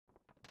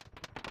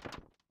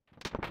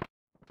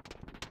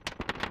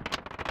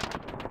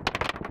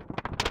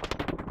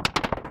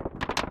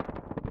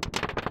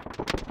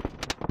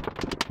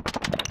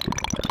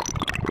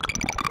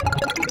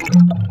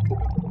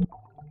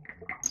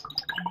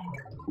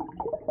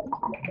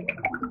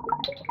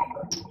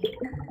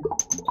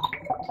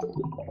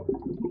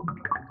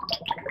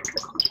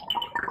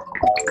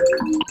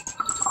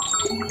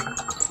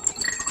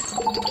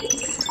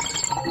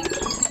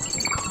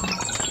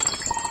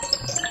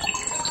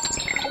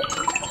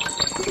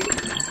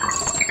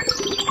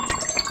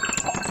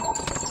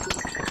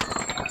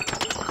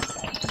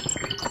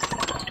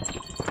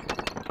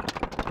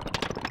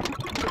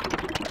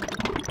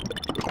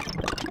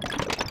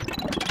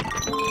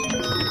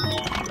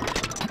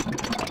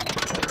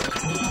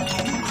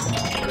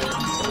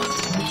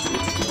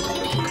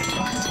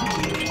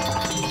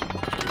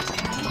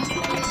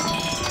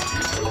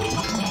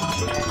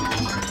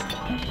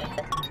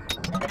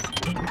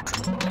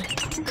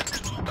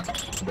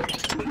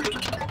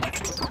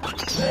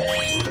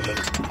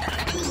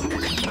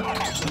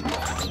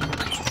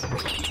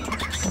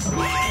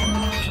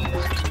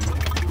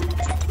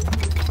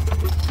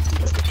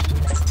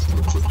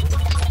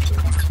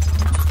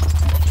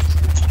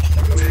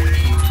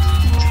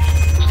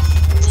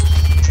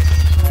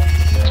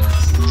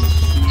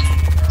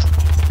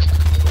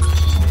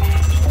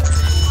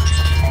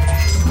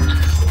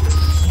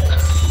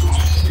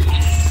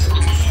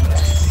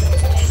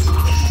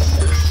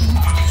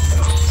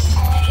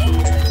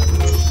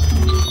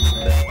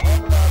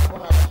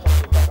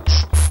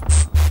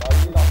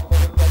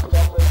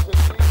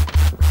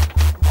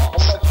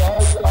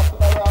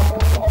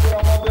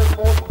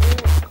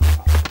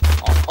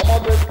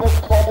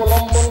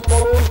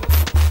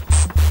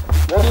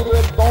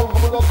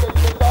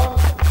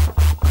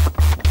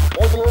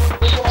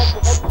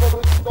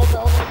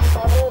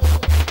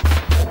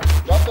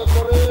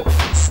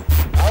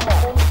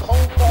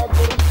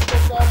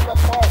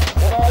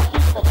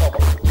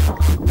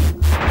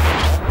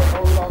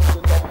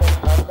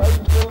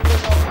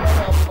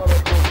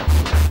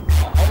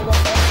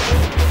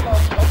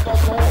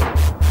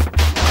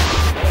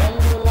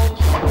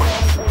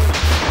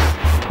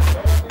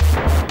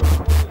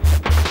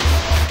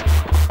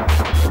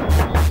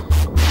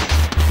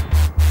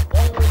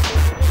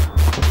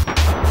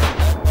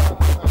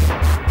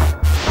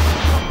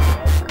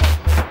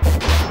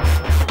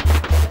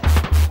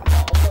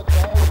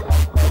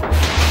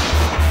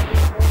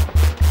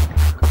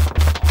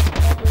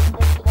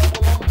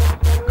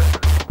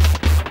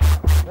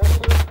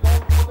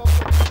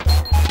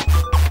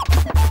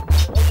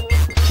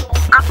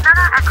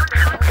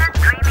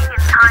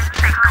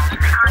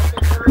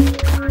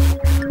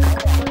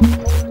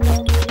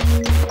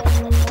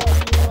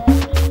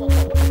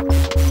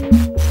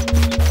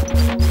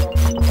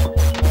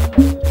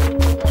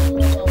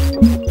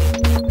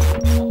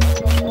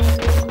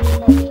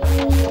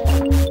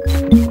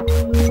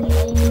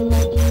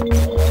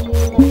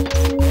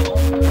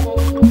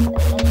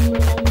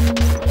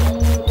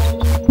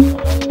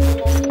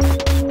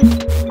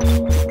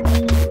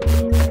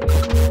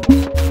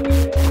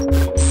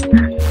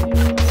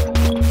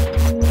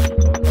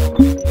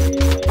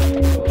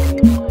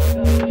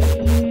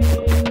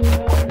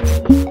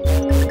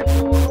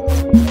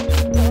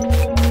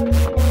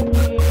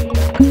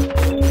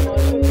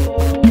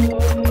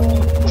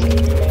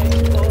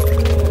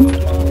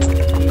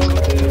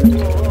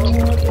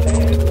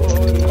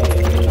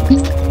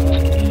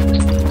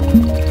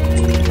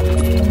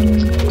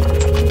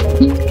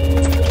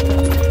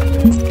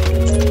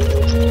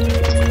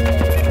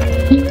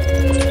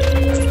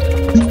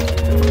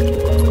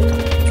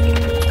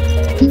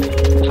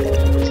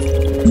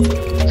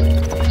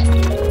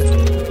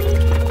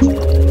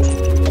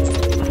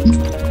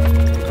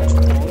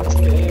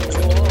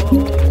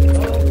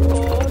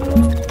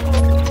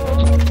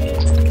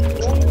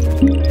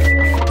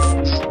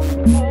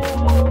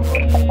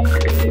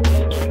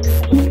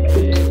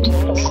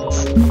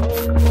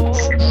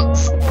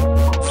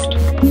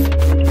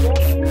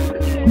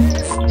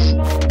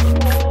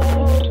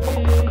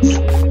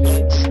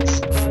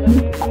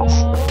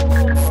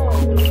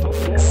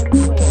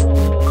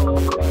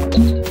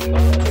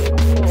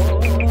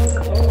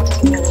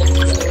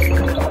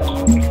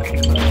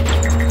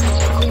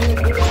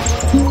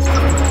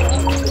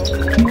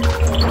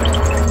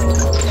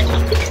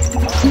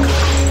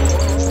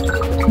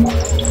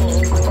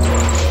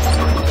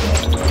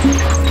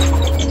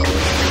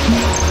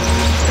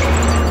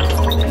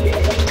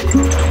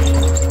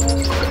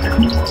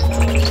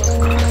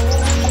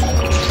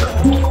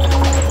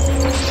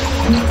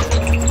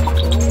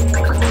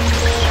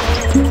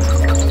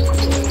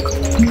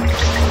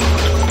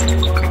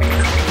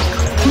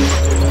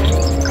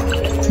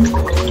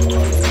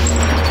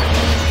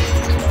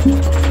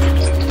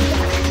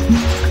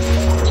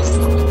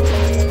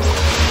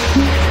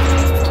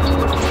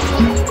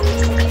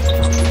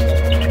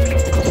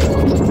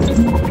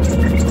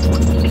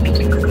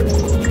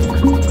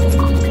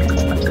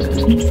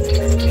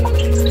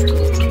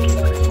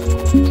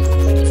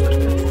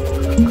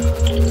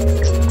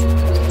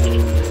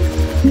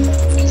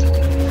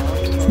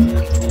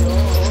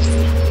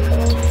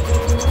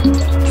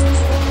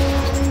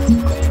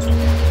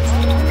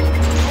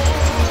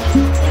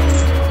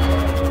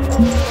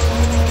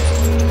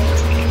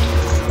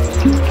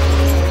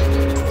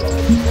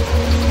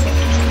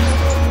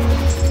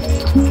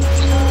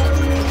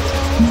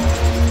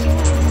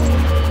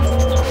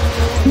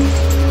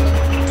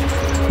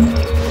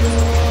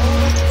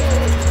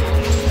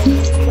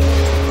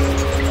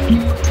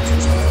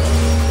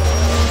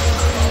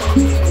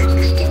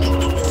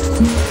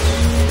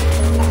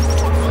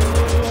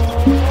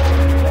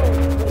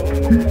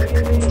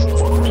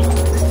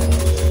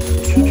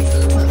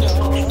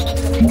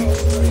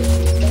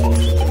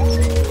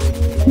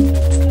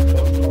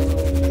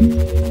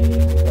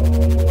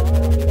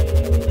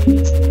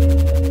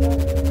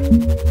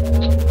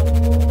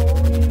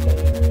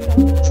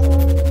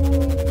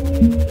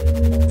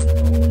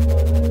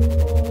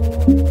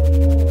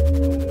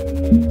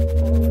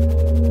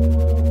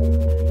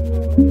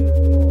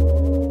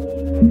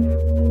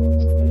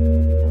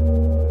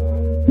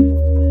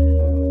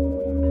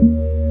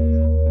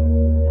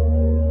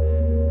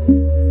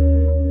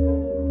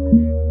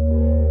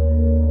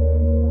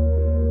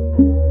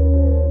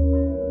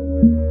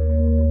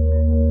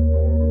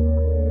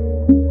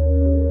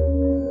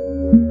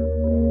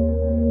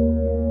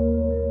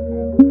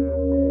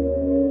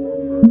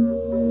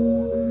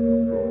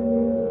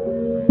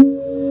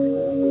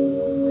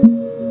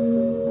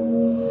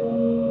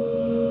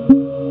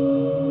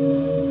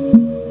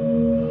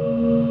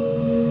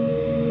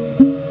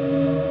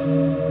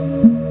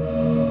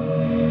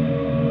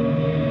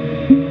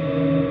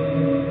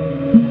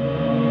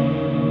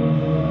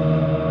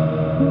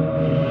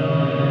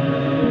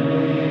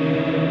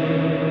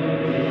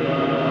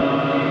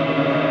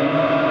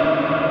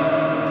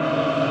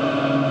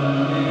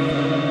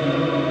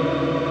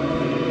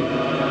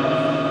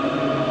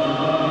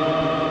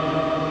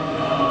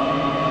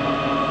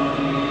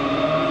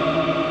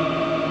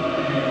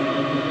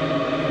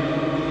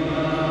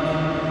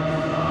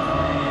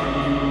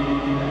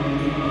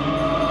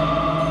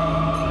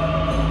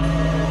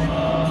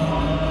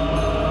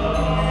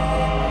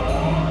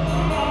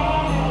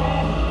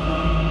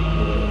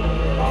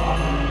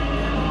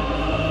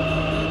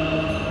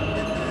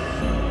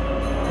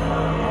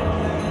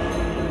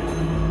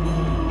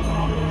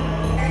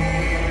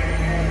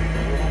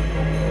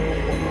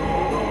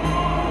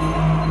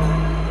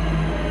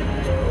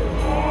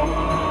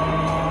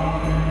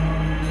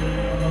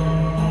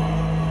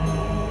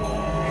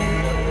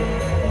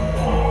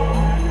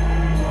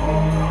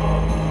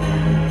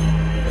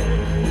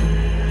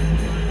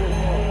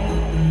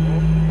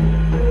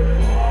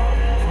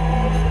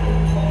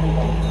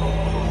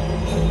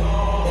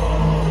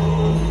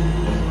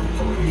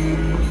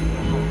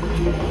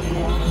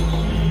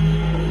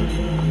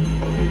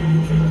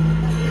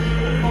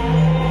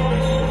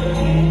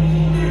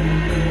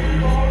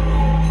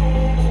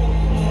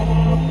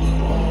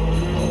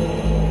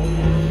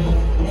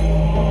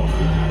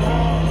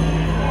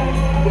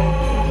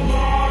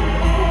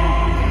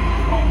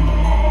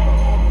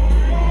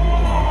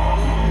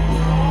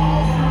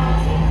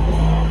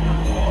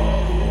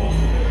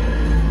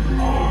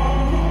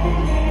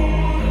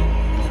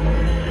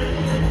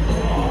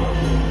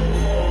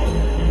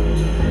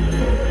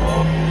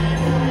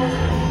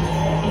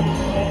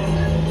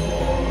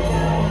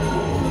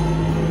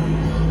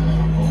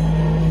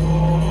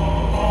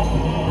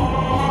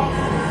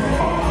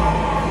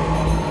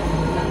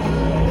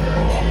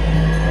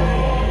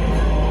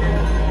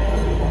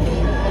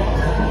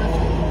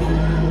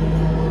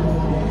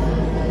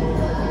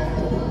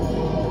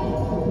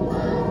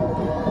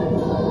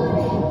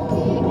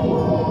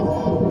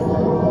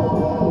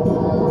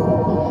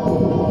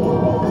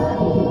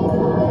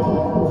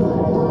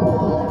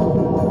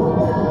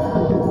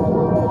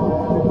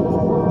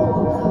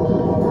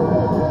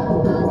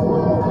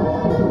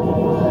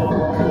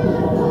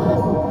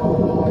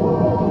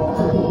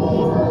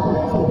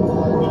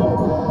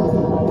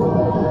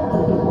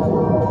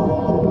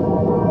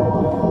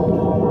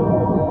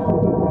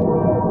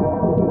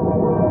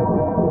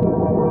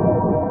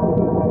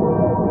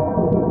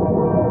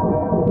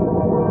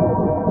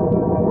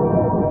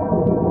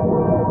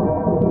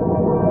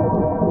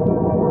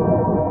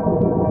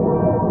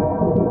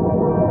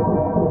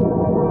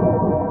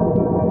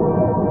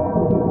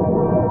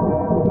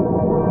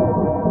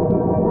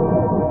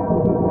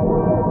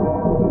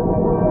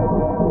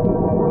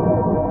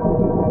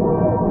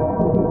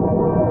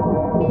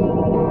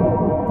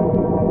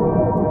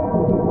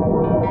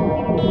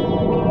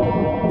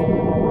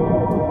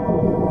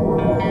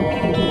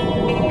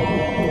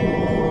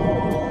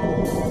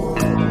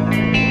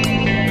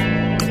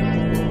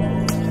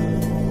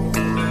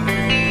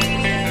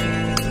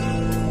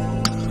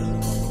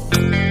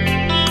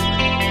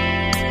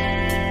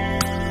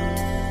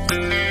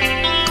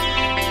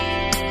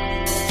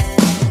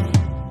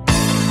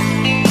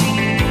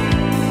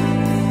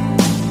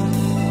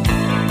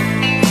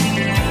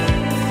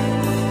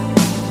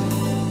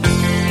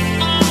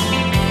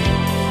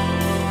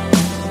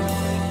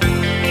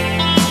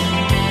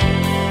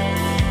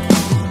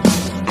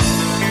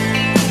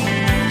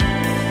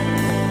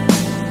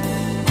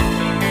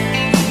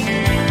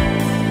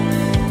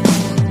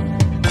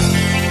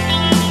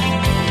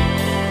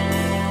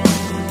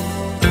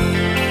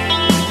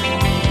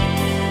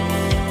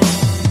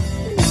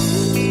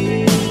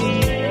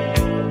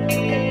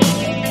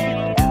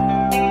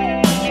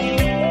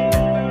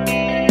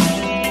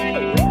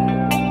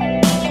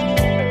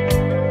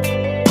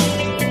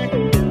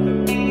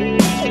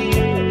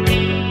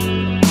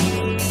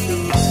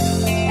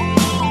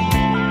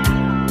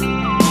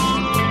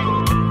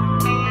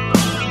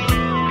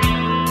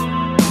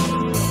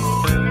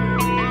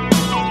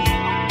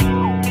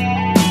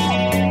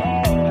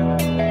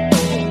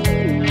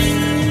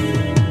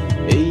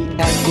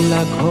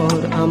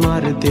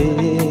আমার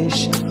দেশ,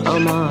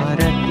 আমার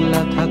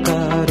একলা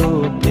থাকার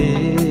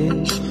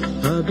অভ্যেস।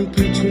 আমি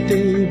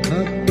কিছুতেই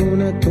ভাববো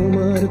না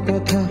তোমার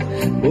কথা,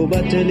 ও বা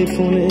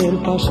টেলিফোনের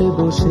পাশে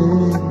বসে।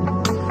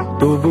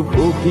 তবু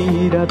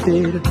গভীর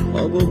রাতের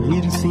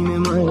অগভীর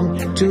সিনেমায়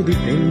যদি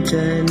প্রেম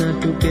চায়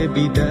নাটকে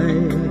বিদায়,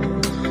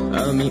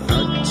 আমি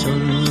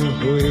আচ্ছন্ন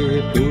হয়ে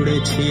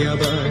পড়েছি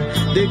আবার,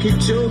 দেখি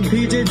চোখ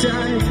ভিজে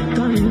যায়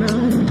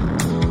কান্নায়।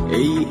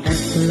 এই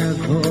একলা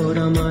ঘর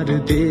আমার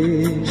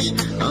দেশ,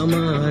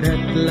 আমার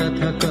একলা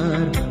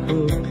থাকার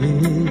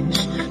অভ্যেস।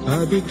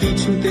 ভাবি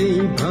কিছুতেই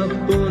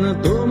ভাববো না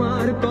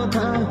তোমার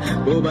কথা,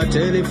 ও বা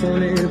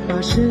টেলিফোনের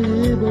পাশে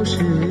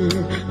বসে।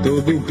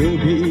 তবু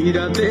গভীর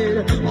রাতের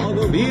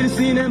অগভীর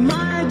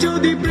সিনেমায়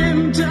যদি প্রেম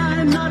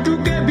চায়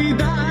নাটকে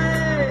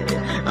বিদায়,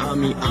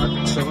 আমি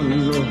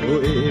আচ্ছন্ন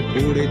হয়ে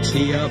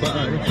পড়েছি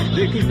আবার,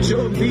 দেখি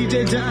চোখ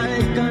ভিজে যায়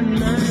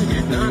কান্নায়।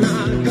 নানা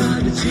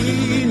কাঁদছি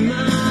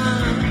না,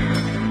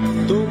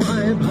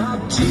 তোমায়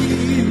ভাবছি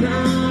না,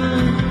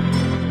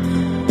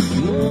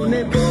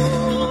 মনে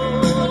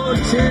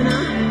পড়ছে না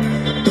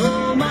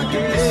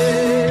তোমাকে।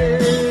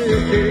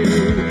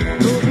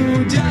 তবু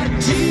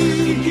যাচ্ছি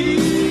কি,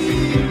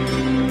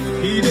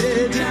 ফিরে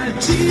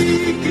যাচ্ছি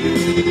কি,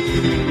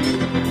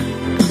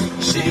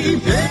 সেই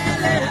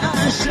ফেলে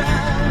আসা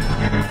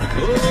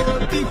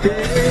অতীতে,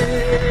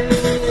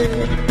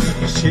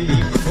 সেই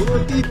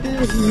ক্ষতিতে।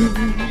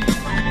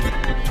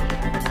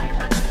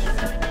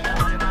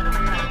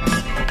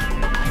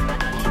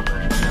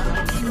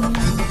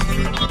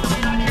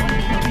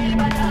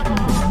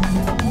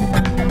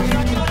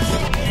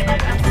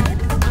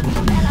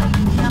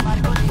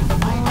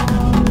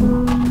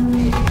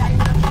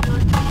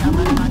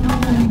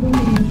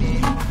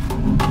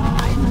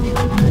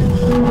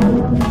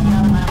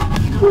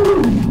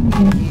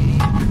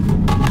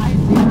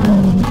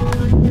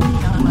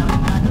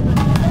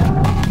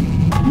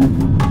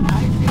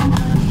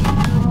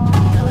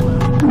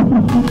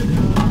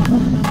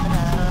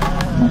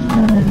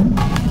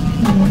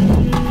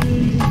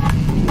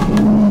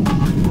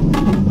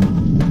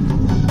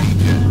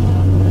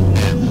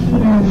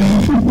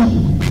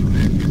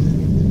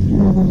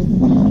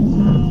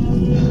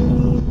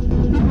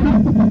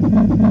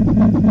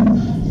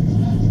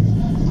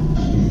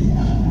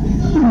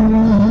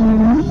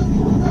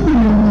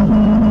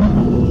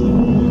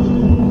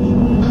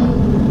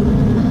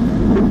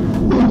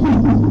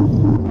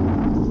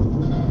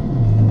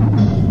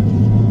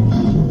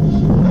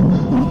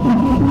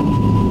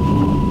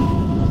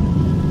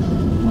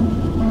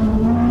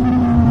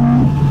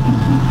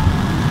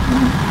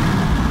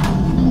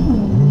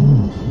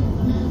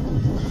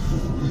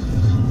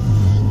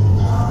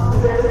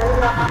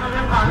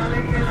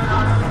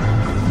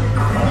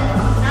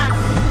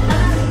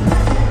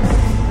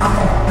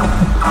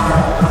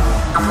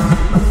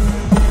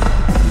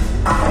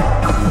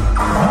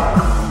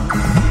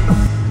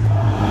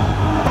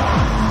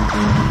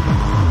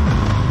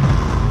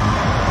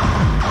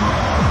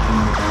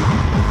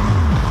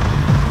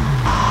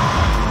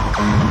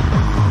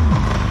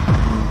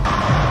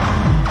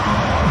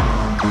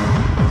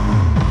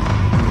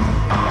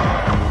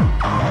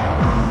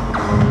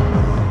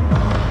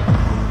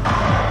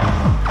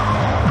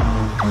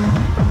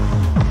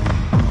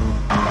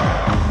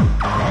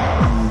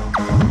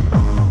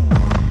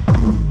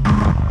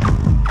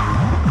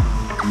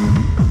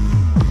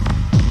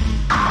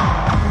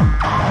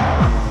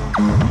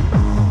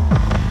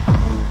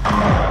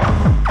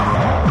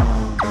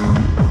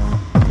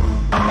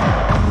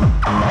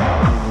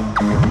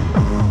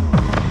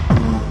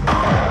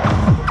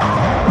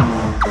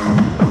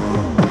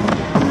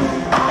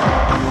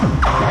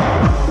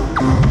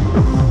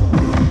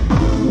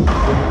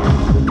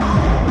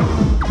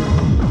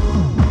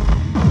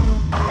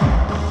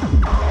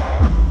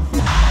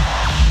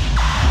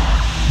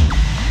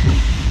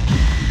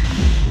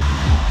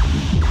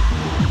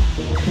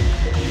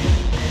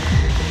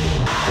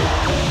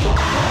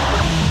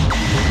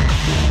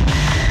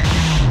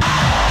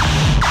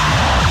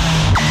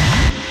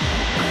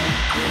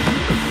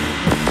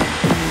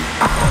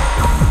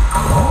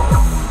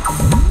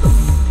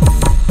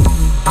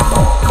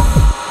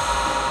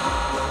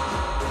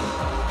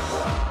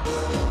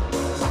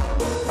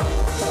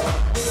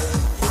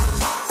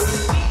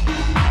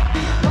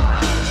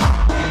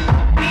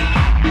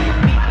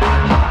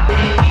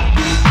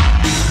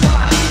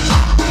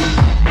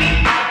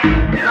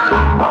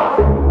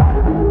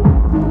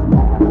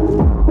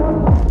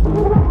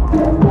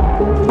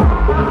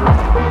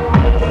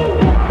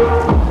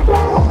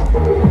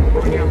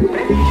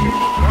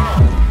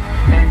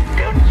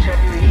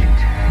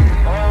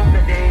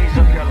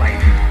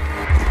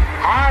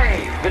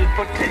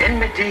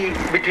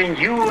 Between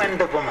you and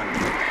the woman,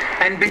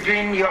 and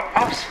between your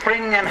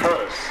offspring and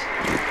hers.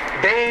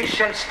 They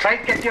shall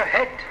strike at your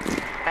head,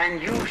 and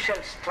you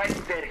shall strike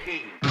their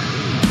heel.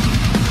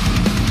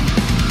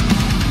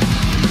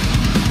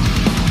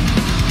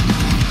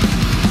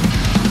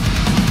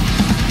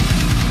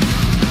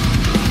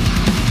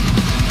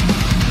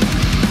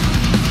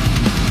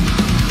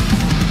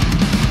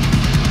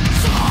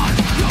 Son,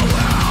 you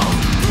will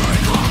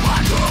break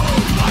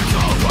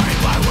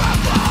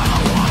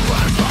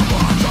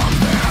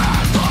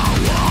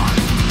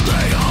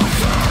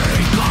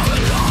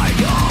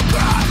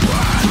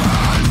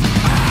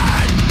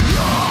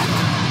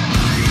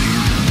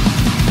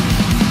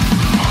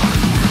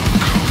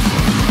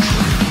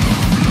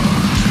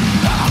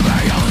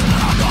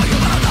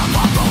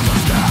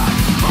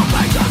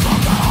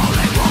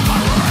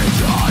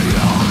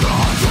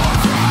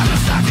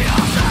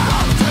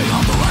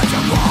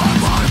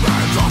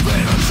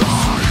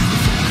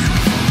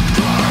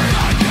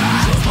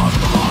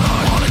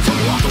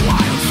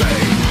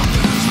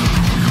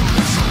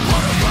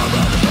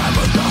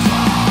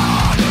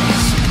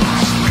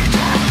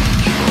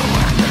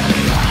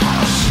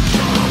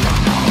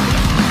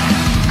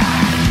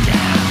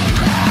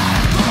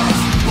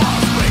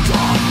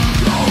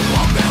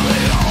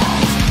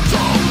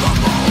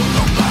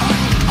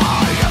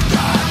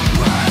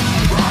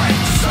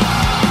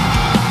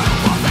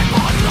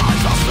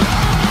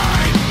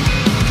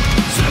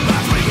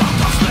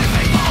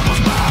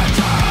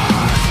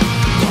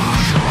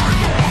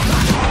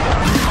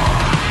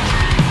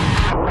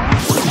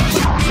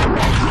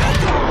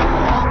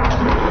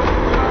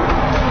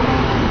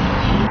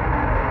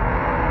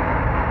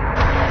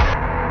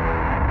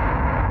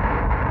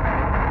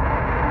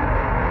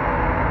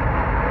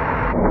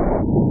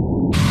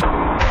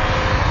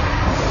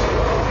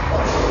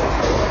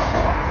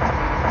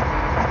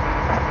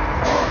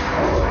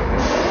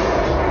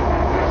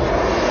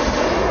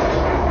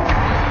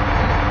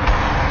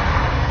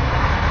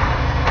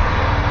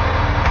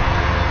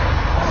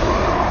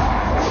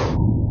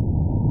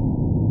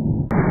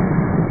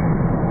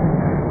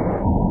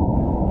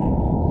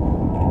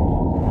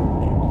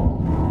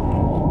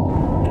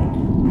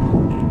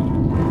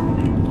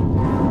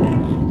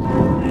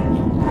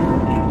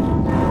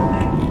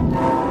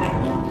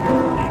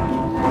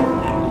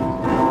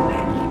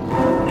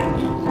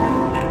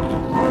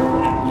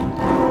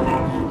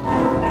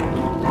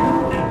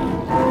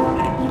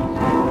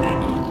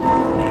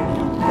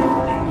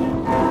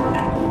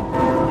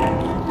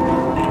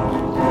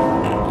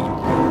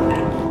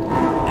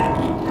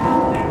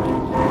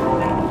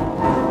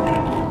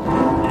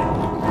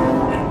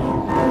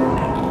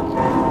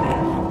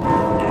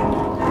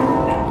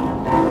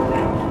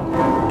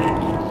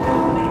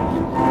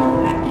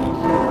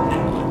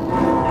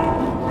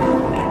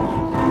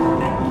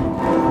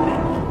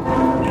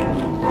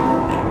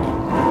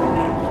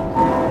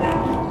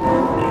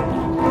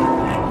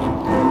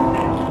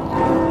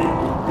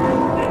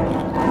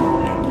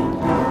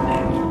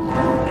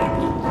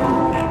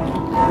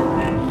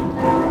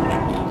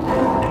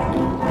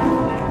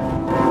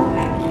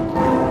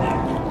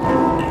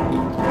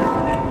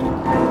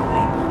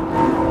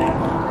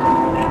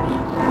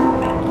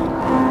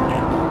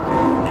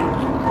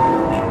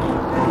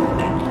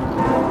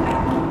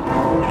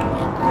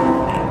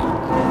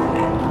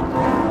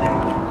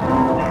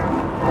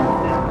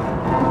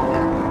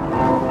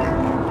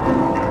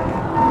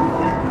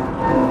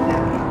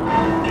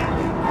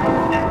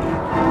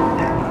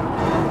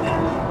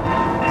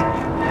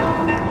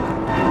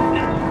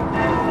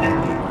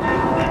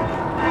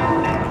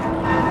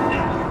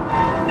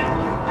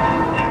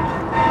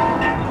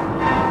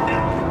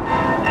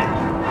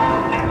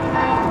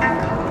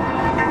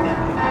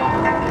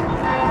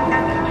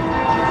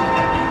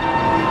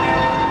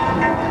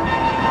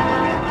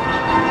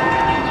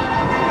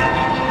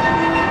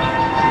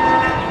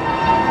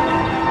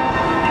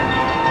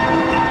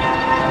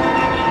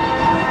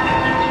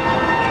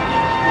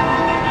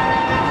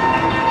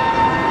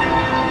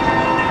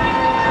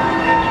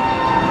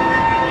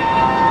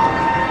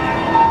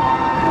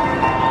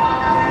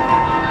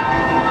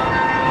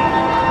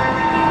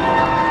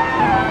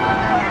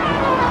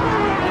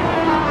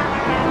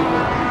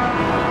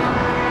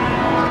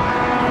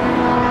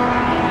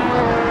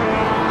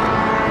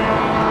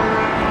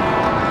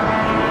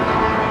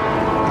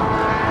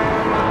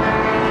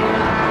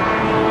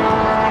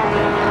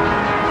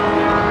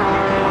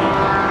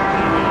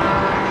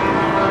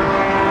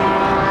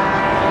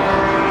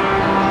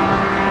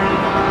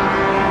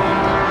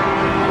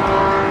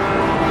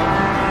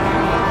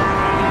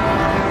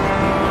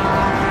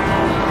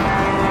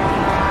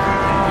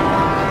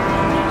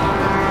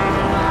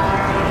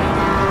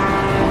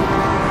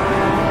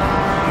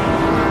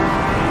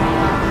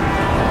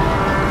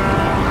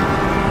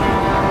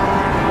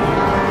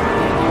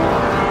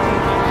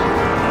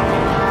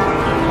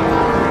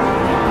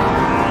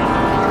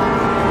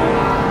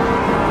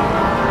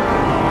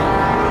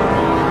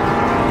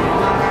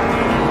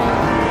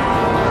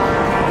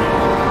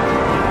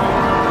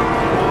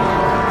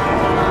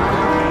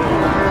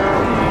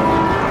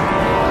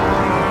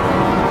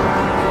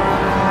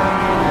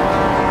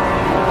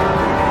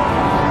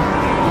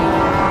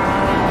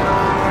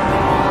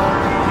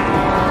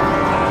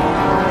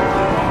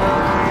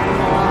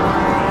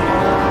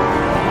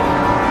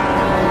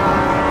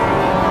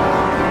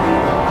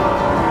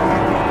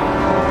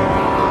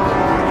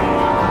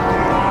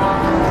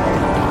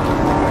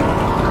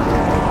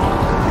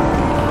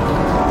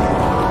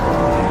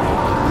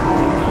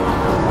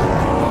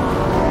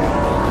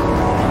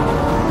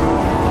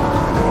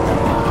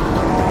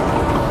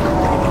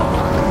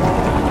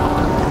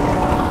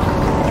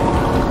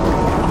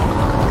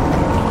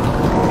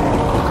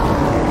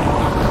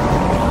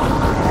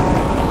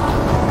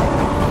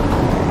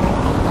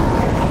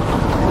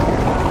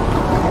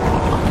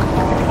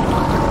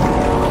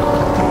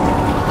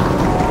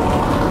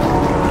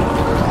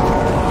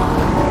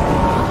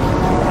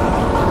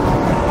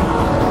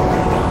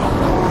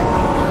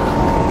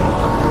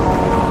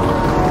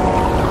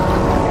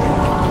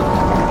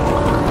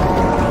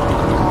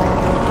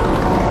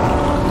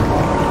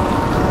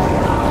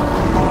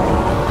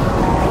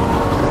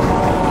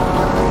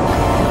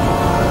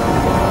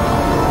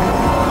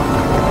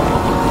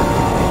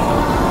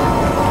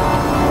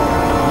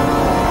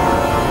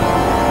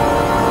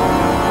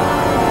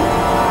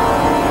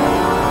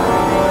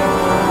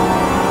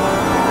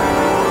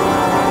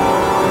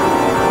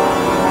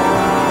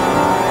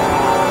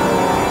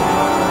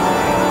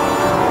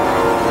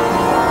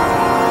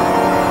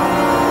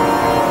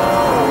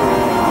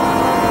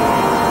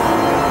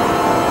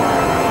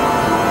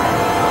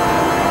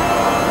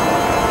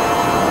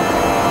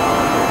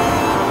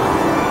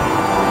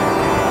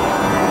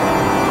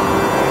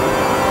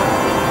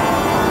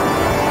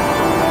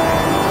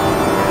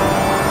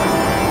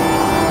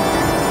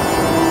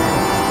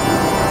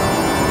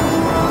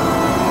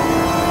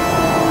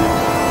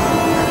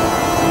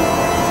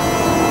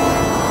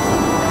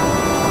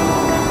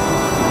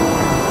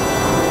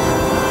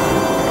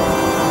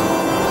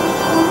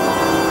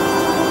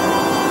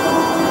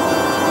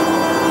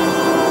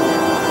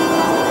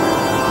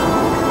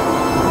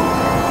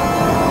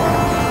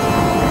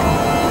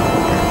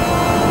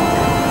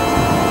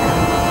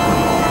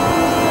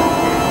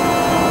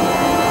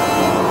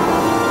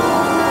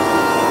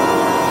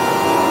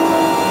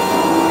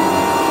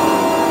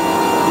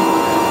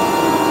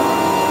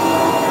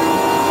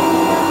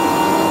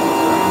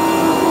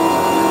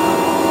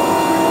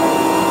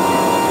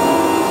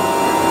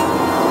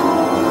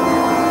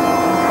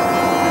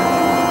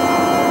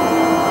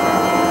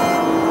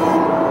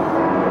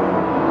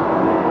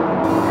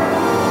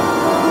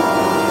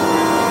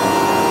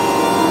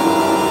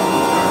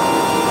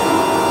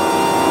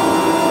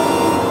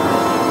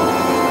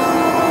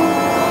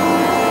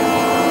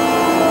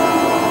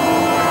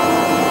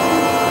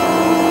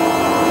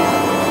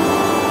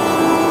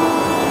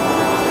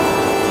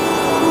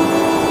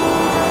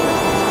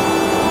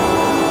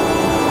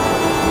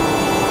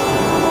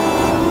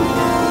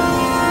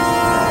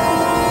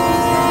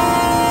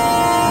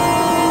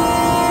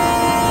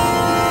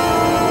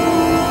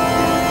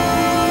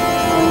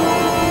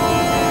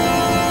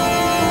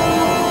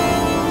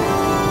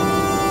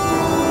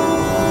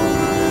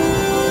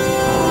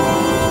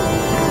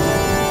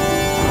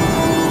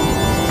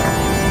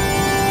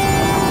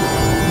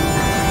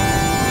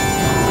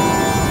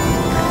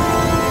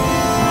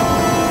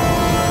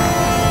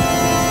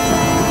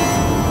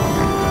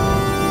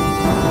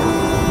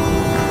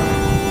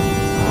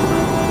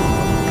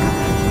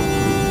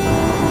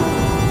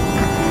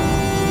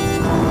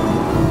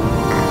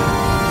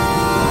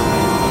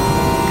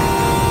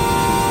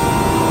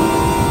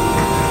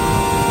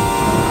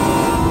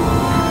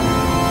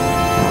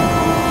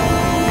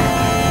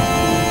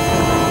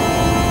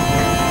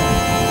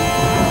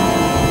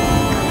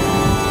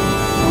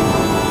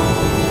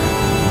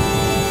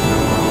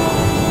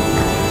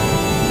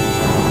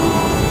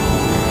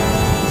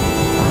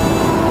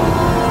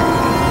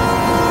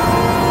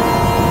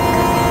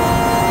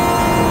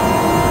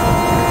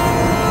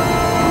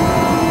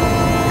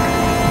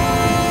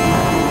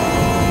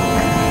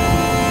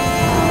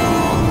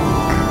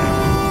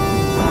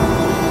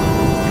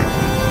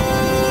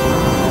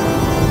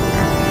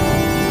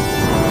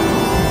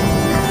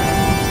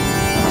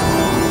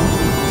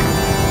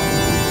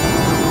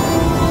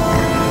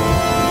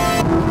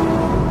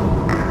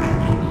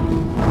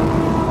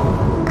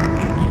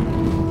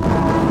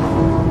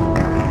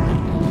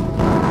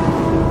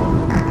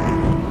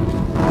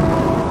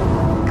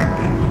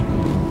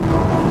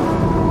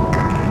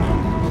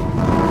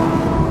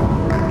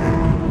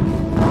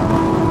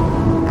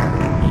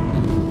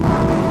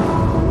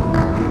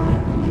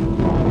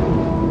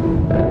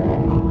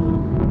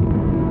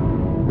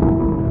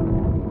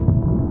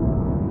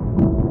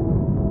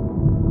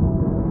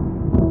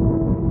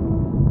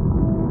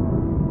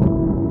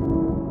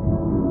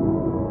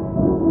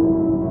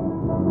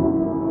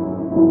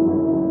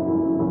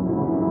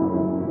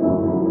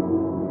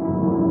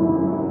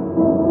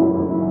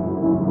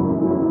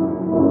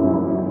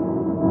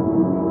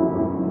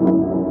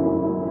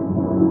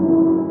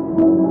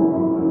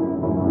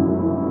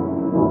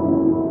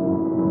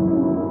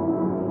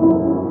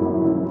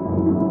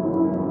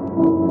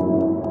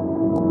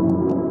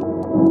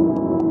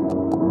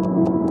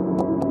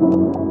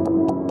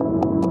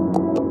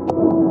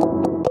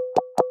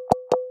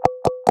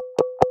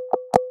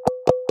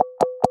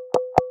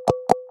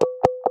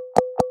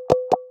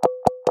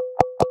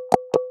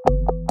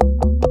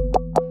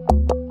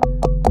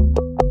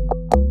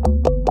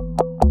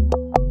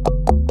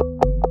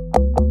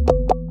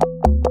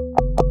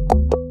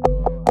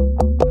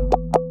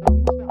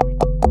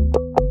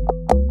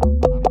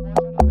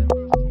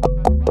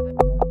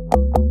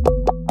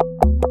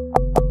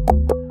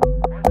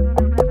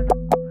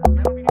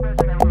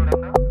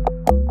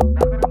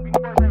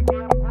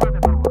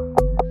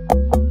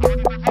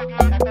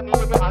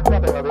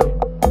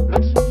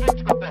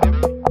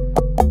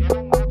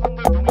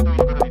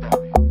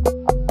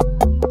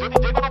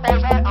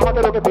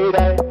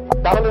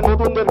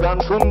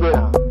গান শুনবে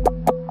না।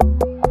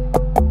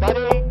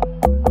 কাজেই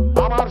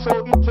আমার শো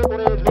ইচ্ছে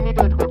করে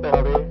লিমিটেড করতে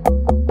হবে,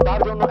 তার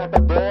জন্য একটা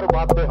দর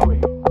বাঁধতে হবে।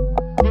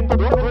 কিন্তু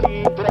দর ধরি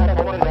যেটা একটা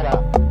সময়ের জায়গা,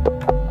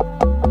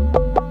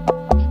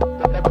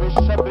 একটা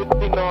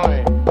বেশ্যাবৃত্তি নয়।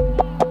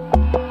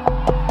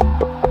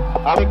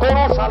 আমি কোন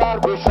শালার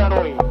বেশ্যা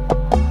নই।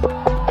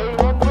 এই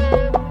মঞ্চ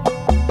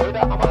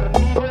এটা আমার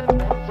নিজের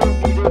মঞ্চ,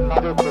 নিজের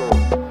রাজত্ব।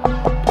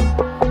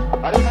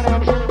 আর এখানে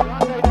আমি শুধু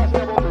গান গাইতে আসি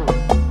না বন্ধু,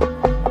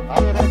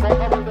 আমি এখানে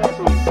কথা বলতে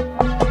আসি,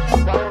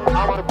 কারণ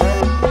আমার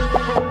বয়স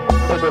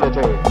হতে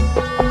চলেছে।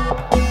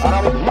 আর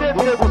আমি ধীরে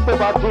ধীরে বুঝতে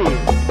পারছি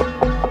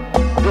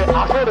যে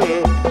আসলে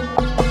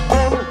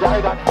কোন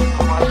জায়গাটা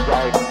আমার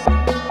জায়গা।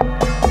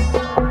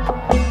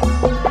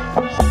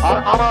 আর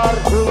আমার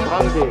ঘুম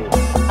ভাঙবে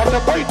একটা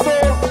দৈত্য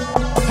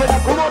যেটা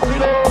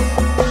ঘুমোচ্ছিল,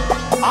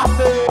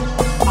 আস্তে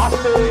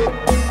আস্তে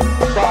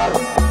তার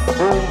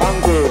ঘুম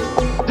ভাঙবে।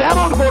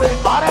 যেমন করে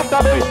আর একটা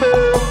দৈত্য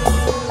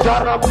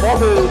যার নাম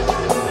মহেশ,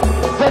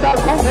 যেটার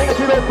ঘুম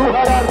ভেঙেছিল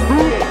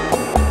 2002-এ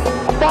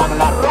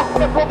বাংলার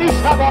রক্তে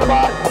প্রতিষ্ঠা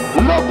করবার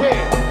লোকে।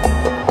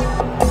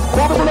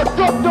 কতগুলো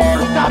চোদ্দোর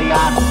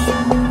জারিয়াত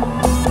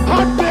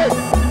থাকবে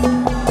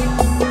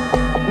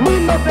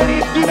নিম্ন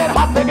শ্রেণীর টিমের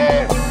হাত থেকে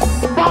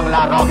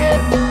বাংলার রগের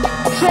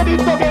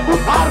সতীর্থকে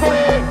উদ্ধার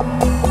করে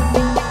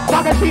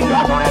তাকে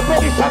সিংহাসনে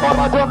প্রতিষ্ঠা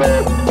করবার জন্য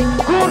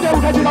গর্জে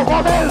উঠেছিল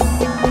বদল।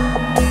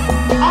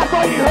 আর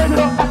তৈরি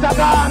হয়েছিল একটা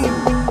গান,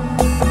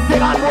 যে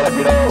গান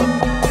বলেছিল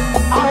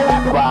আরো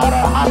একবার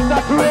হাতটা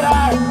ছুঁয়ে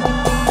রাখ।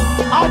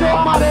 আজও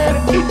আমাদের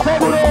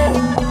ইচ্ছেগুলো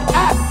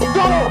এক,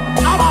 চলো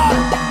আমার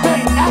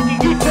সেই একই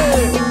ইচ্ছে।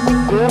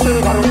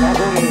 কারণ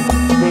এখনই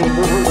সেই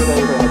মুহূর্ত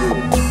দাঁড়িয়ে হাজির।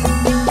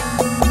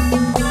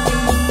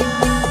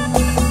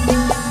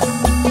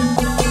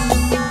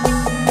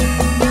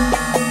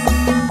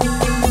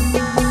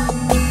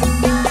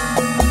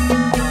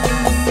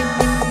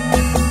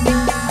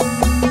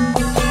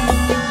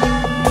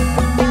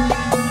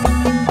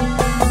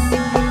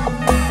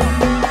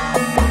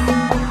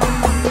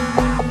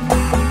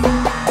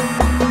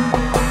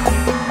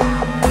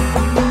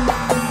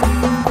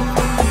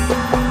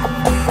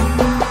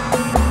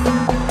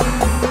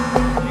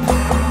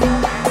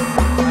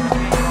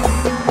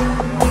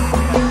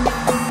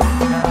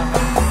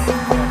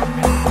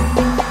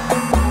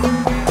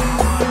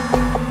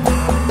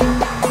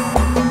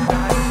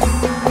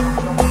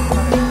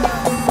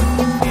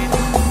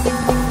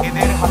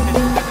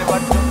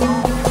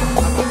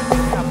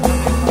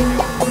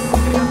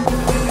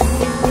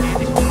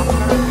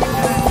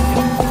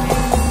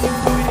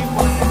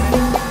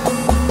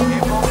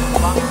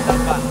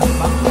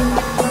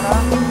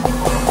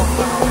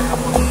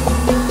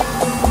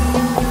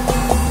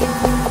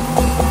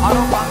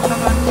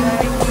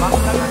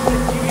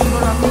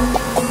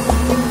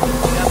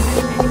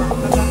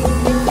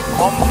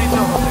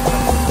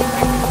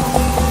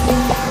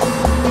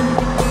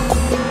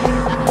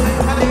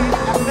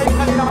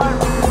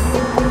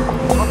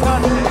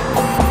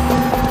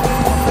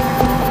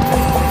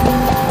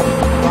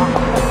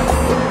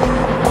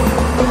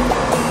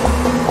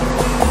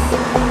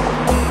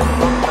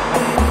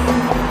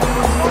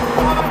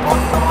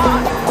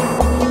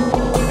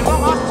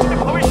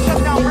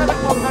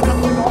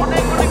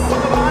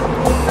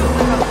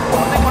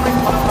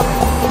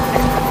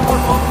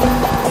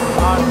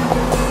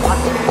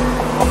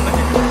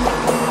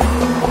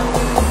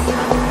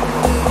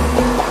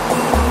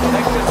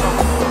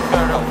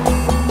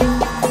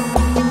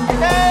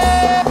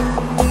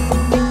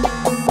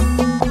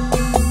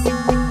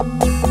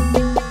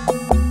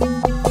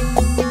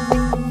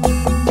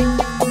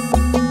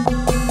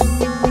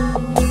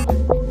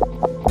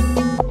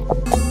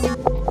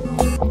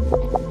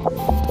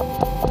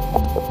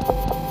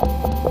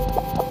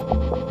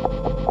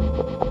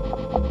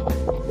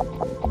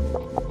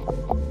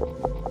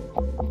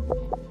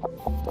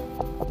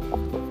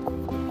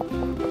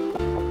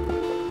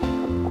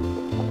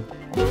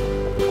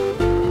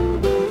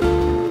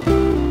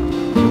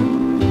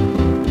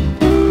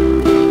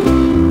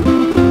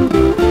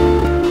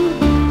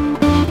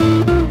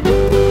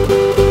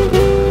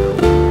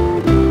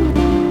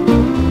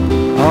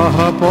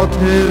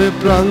 পথের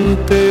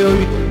প্রান্তে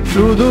ওই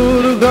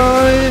সুদূর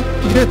গায়ে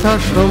যেথা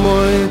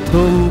সময়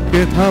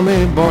থমকে থামে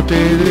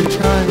বটের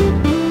ছায়।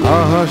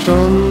 আহা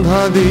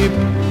সন্ধ্যা দ্বীপ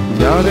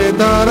জালে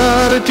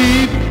দাঁড়ার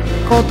টিপ,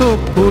 কত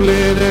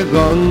ফুলের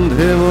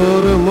গন্ধে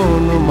মোর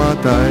মন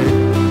মাতায়।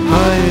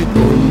 হায়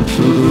কোন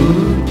সুদূর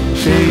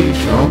সেই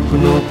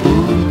স্বপ্ন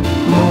ফুল,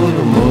 মোর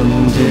মন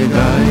যে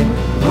গায়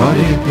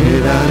ঘরে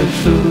ফেরার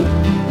সুর।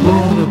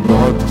 মোর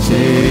পথ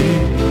চেয়ে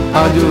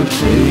আজও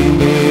সেই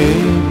মেয়ে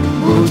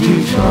বুঝি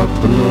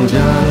স্বপ্ন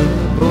যায়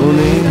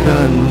বনে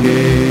গান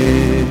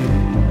গেয়ে।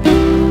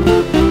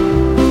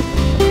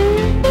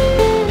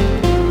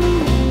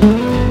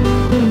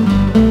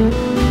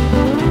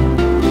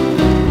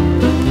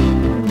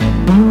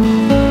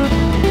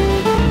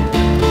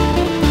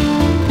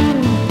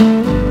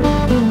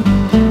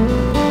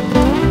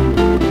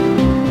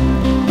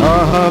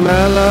 আহা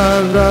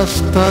মেলার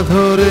রাস্তা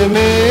ধরে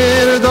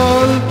মেয়ের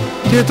দল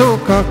যেত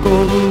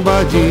কাকন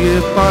বাজিয়ে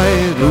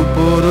পায়ের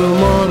উপর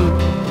মল।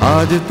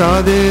 আজ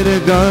তাদের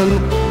গান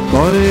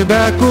করে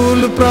ব্যাকুল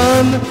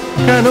প্রাণ,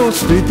 কেন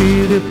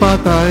স্মৃতির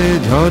পাতায়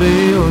ঝরে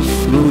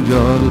অশ্রু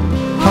জল।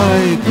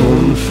 হায়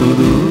কোন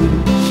সুদূর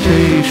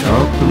সেই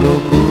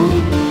স্বপ্নপুর,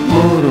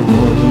 মোর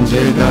মন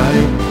যে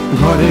গায়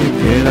ঘরে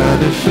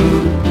ফেরার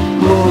সুর।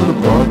 মোর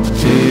পথ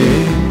চেয়ে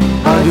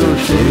আজও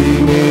সেই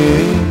মেয়ে,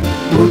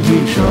 বুঝি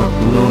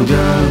স্বপ্ন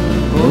যার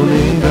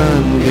মনে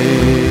গান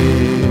গেয়ে।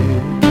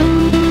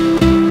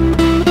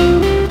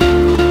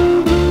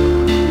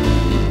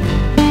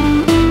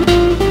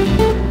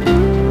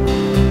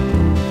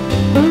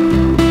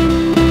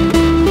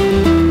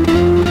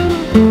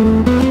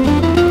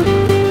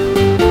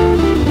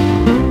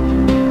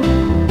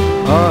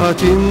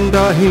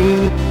 চিন্তাহীন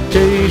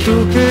সেই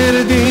সুখের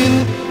দিন,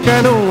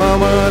 কেন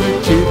আমার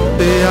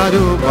চিত্তে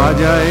আজও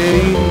বাজায়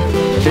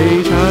সেই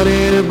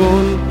সারের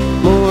বন।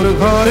 মোর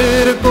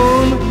ঘরের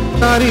কোন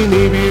তারি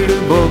নিবিড়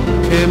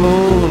বক্ষে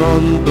মন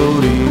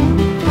অন্তরীণ।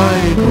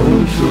 হায় কোন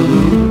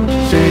শুধু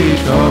সেই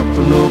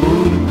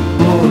স্বপ্নবুল,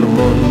 মোর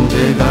মন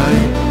যে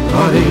গায়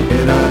ঘরে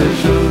ফেরার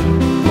সুর।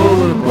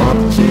 মোর পথ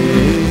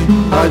চেয়ে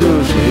আজও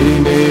সেই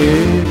মেয়ে,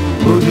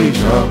 বুঝি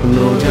স্বপ্ন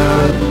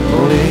যার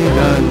মনে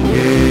গান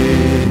গেয়ে।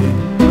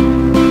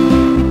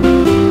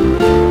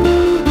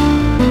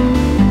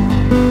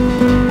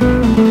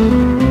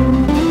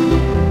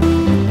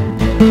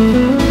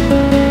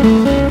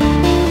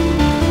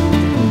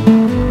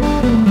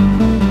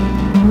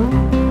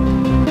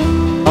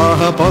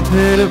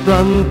 পথের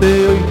প্রান্তে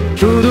ওই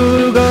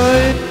সুদূর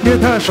গায়ে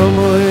যেথা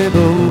সময়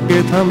ধমকে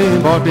থামে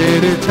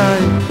বটের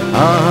ছায়।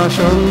 আহা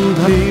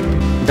সন্ধ্যাদীপ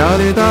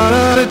ডালে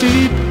তারার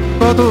টিপ,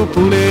 কত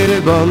ফুলের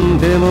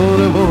গন্ধে মোর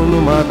মন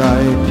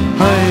মাতায়।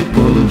 হায়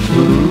কোন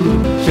সুর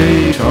সেই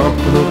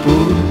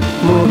স্বপ্নপুর,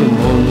 মোর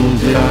মন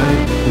যায়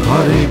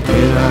ঘরে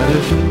ফেরার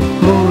সুর।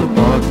 মোর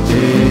পথ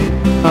চেয়ে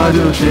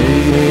আজও সেই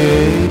মেয়ে,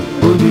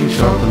 বুঝি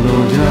স্বপ্ন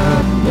যা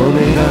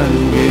মনে গান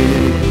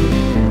গেয়ে।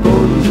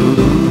 কোন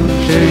সুদূর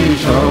সেই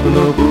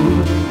স্বপ্নপুর,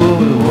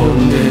 মোর মন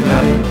যে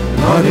গায়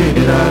ঘরে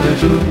ফেরার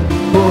সুর।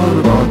 মোর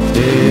পথ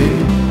চেয়ে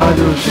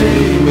আজও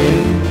সেই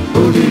মেয়ে,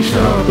 বুঝি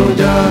স্বপ্ন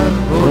যা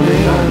মনে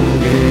গান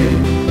গেয়ে।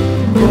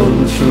 কোন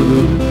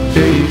সুদূর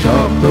সেই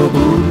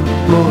স্বপ্নপুর,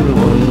 মোর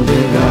মন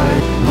যে গায়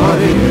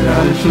ঘরে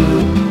ফেরার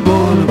সুর।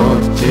 মোর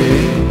পথ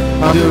চেয়ে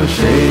আজও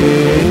সেই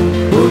মেয়ে,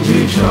 বুঝি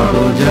স্বপ্ন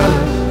যা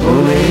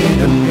মনে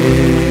গান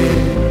গেয়ে।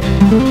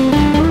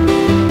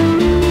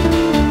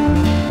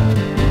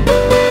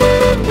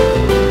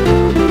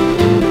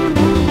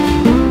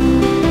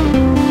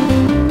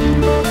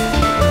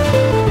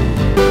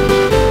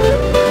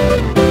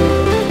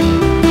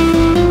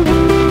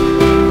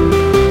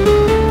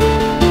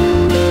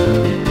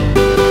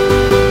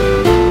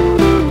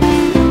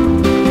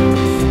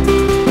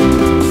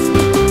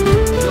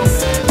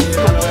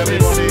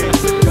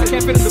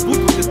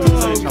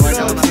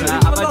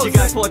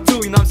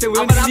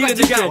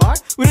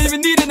 We don't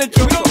even need an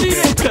intro. We don't need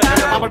it.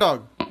 Papa dog.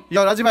 Yo,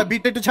 Raji, my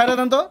beat to chara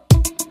dan to.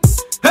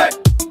 Hey,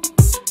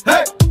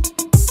 hey,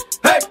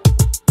 hey.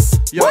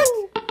 Yo.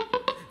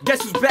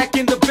 Guess who's back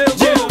in the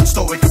building?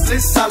 Stoic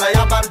bliss sala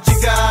abar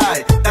jigai.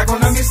 Dekho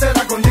na mise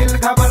rakho dil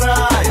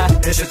ghabarai.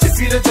 Esheche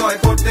fire joy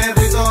korte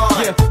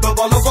hridoy. To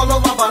bolo bolo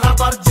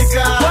abar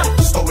jigai.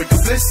 Stoic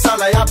bliss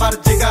sala abar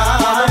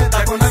jigai.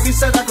 Dekho na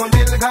mise rakho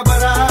dil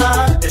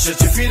ghabarai.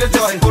 Esheche fire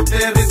joy korte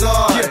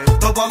hridoy.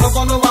 To bolo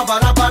bolo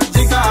abar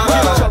jigai.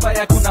 সবাই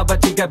এখন আবার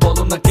জিগায়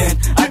বলো না কেন,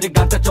 আরে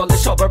গানটা চলে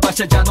সবার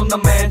বাসায় জানো না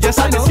ম্যান।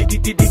 সিডি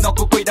টিডি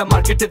নকল কইরা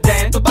মার্কেটে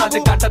দেন, তো বাদে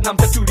গানটার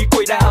নামটা চুরি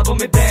কইরা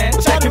অ্যালবামে দেন।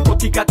 দেখে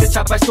পত্রিকাতে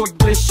ছাপায় স্টোক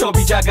ব্লিস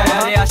সবই জায়গায়,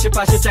 আরে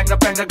আশেপাশে চ্যাংরা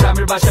প্যাংরা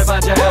গ্রামের বাসায়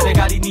বাজায়। আরে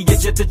গাড়ি নিয়ে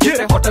যেতে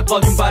যেতে হঠাৎ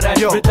ভলিউম বাড়ায়,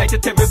 রেড লাইটে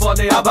থেমে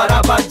বলে আবার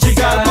আবার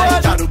জিগায়।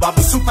 চারু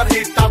বাবু সুপার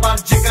হিট আবার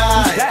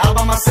জিগায়,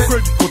 অ্যালবাম আছে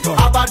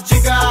আবার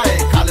জিগায়।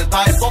 খালেদ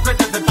ভাই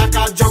পকেটে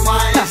টাকা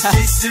জমায়,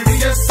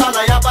 সিরিয়াস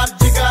সালাই আবার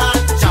জিগায়।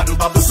 চারু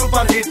বাবু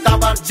সুপার হিট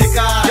আবার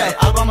জিগায়,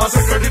 অ্যালবাম আছে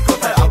ক্রেডিট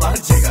কোথায় আবার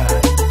জিগায়।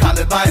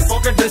 খালেদ ভাই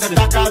পকেটে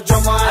টাকা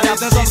জমায়,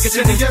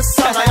 সিরিয়াস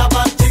সালাই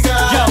আবার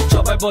জিগায়।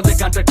 সবাই বলে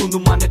গানটার কোনো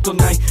মানে তো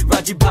নাই,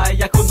 রাজীব ভাই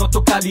এখনো তো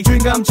কালি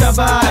চুইংগাম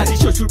চাবায়।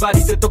 শ্বশুর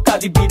বাড়িতে তো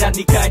কালি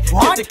বিরিয়ানি খায়,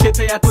 খেতে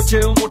খেতে এত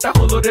চেয়েও মোটা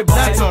হলো রে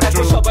ভাই।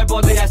 এখন সবাই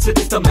বলে acid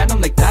is the man, I am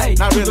like তাই।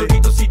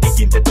 তো সিডি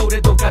কিনতে দৌড়ে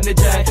দোকানে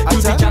যায়,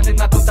 যদি জানে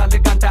না তো তাহলে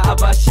গানটা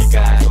আবার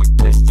শিখায়।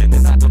 চেনে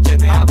না তো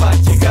চেনে আবার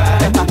শিখায়।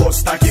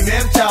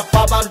 মোস্তাকিমের চাপ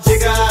আবার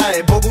জিগায়,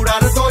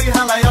 বগুড়ার দই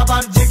হালাই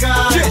আবার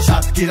জিগায়।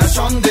 সাতক্ষীরা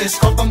সন্দেশ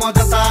কত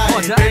মজা তাই,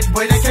 পেট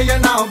ভরে খেয়ে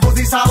নাও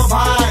বুঝি সাও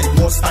ভাই।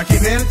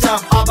 মোস্তাকিমের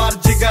চাপ আবার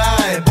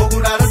জিগায়,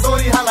 বগুড়ার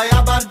দই হালাই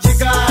আবার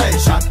জিগায়।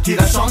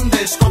 সাতক্ষীরা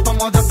সন্দেশ কত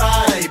মজা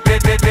তাই,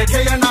 পেট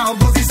খেয়ে নাও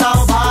বুঝি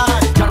সাও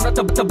ভাই।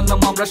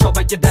 আমরা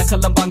সবাইকে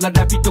দেখালাম বাংলা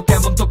র্যাপি তো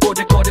কেমন তো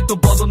করে করে তো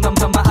বলো নাম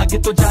নামা। আগে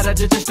তো যারা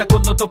যে চেষ্টা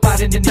করলো তো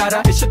পারেনি যারা,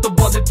 এসে তো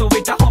বলে তো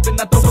এটা হবে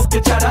না তো লোককে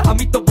ছাড়া।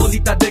 আমি তো বলি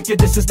তাদেরকে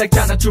দিস ইজ লাইক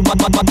চানাচুর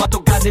মা তো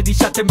গানেরই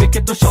সাথে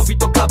মেখে তো সবই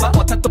তো খাবা।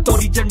 কথা তো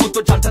তরিজের মতো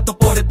চালটা তো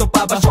পরে তো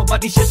পাবা,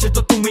 সবারই শেষে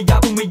তো তুমি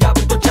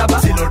যাবে তো যাবা।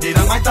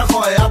 সিলোটিরা মাইতা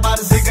হয় আবার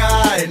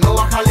জিগায়,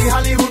 নোয়া খালি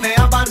হালি হুনে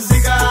আবার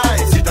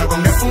জিগায়।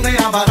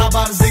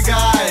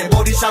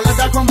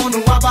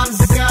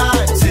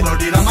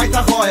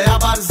 কথা হয়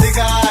আবার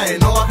জিগায়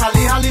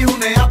নোয়াখালী হালি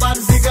হুনে আবার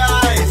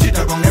জিগায়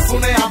চিটাগংয়ে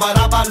ফোনে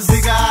আবার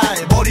জিগায়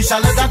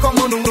বরিশালে দেখো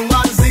মনু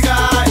আর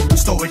জিগায়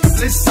স্টোইক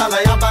প্লিজ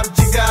সালাই আবার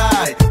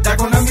জিগায়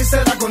দেখো না মিসে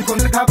রাখুন কোন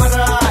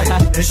খাবারায়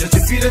এসেছি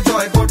ফিরে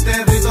জয় করতে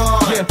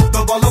হৃদয় তো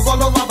বলো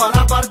বলো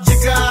আবার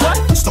জিগায়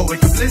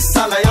স্টোইক প্লিজ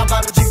সালাই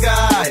আবার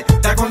জিগায়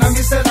দেখো না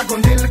মিসে রাখুন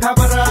নীল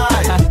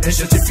খাবারায়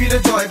এসেছি ফিরে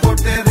জয়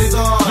করতে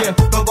হৃদয়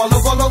তো বলো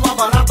বলো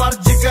আবার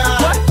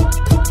জিগায়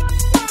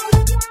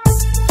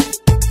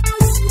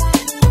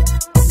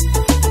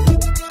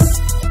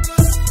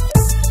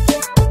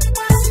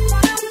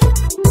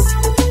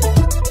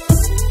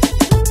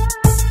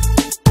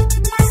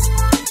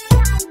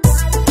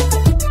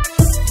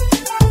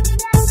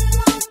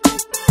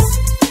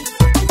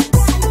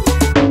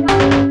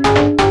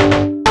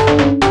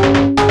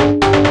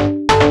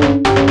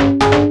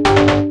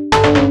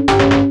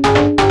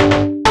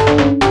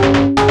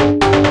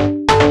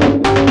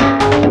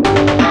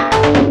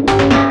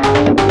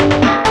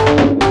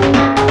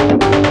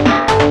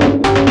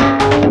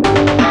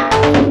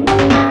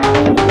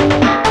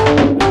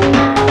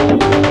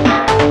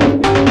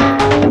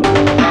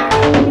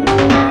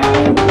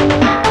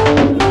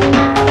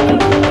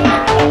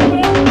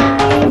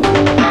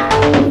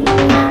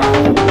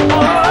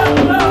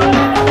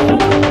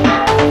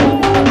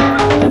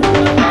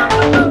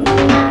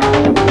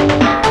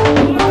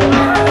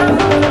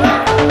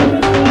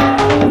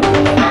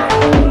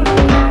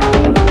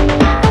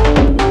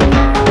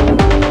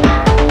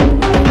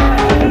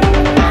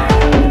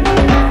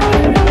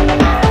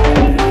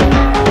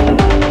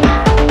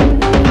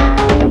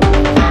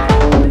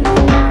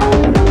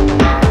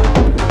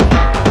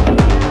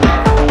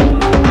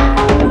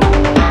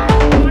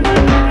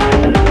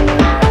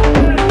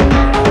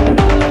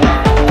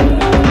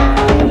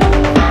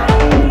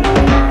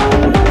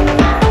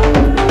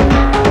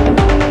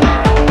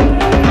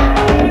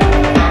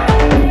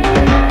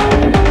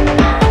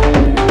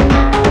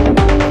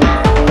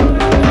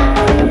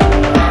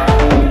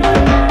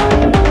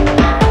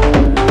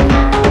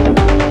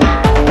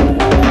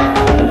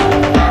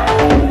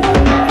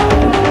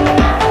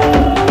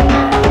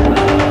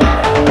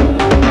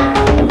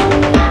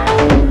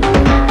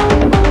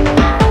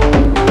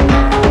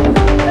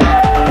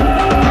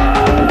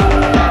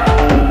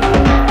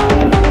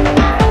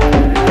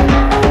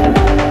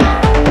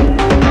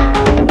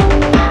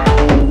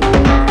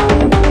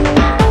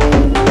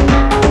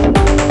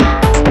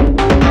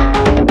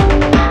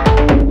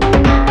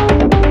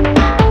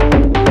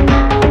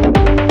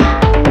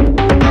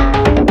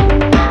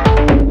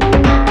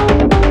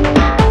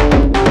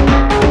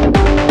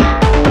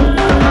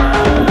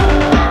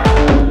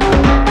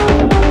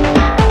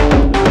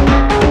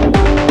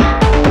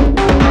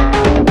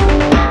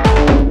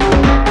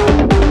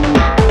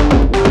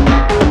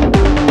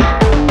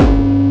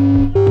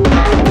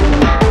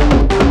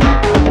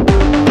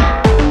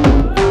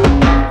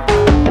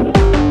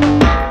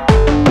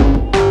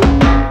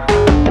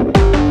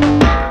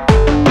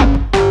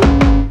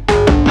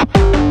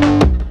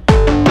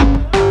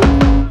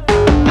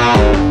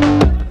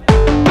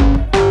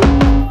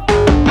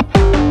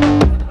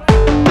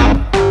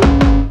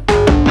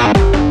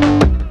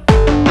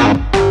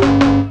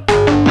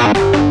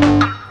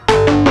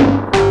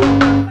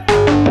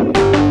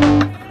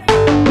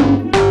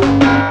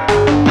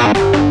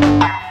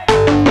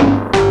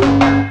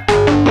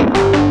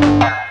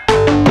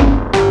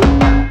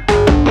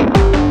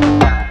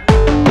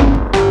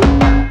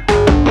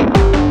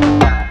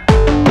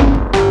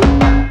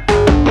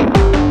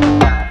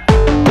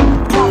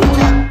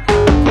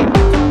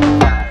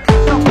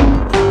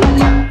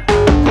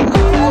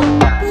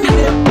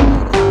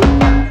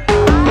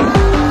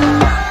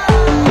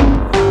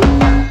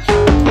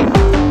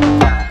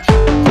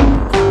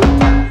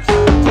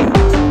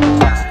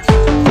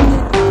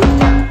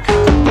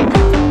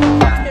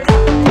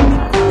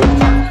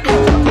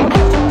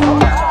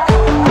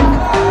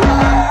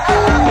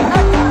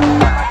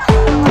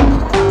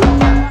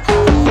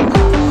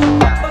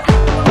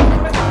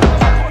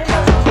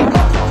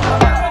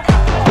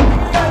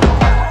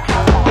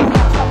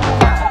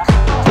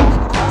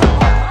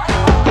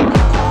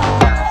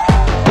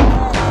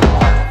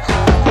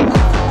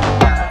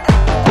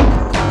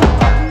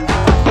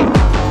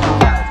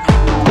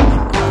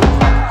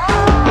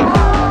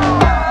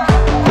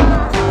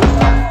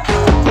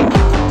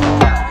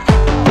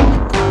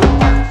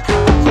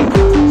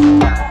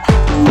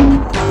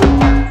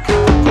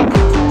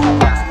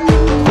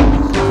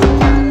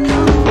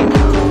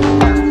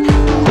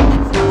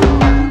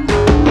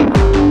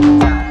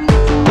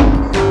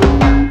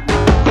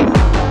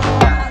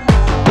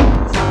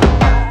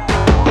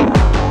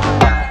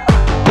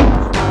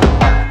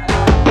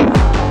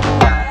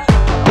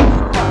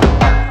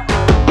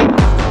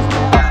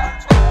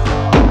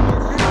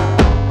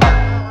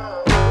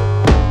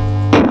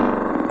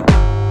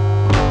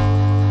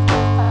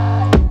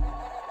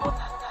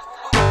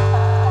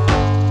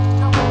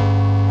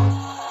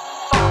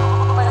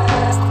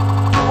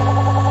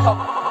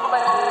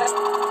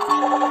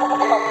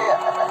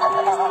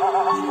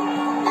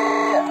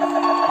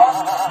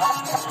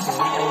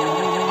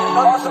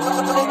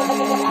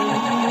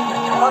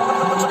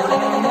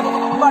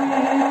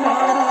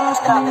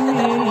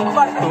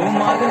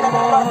তোমার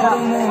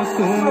কর্ম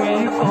তুমি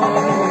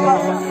করো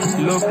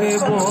লোকে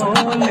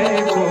বলে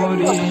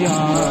করিয়া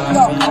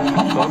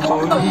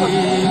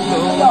সকলি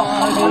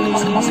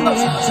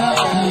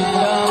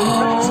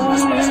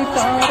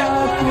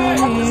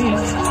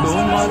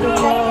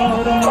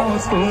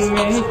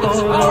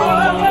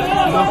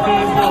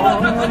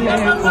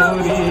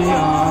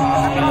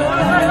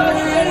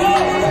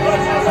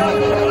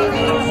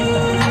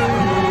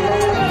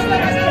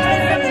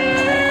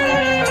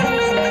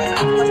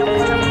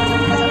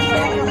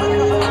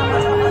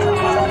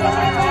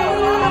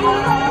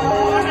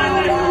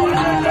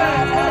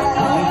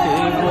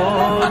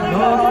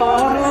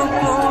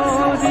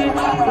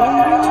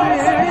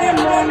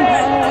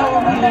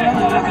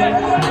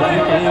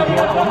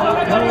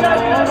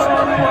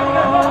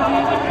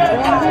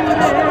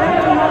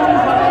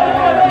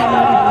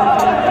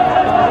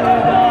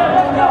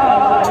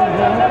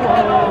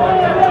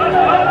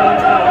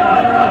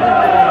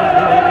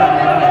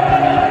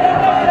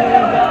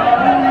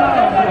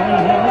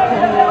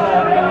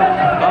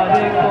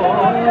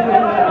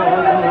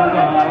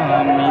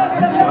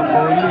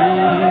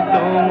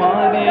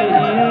তোমারি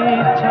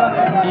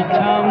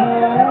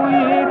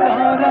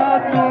তারা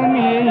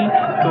তুমি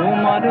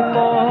তোমার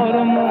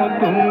কর্ম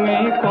তুমি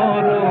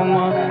করো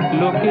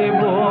লোকে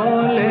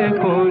বলে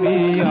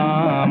করিয়া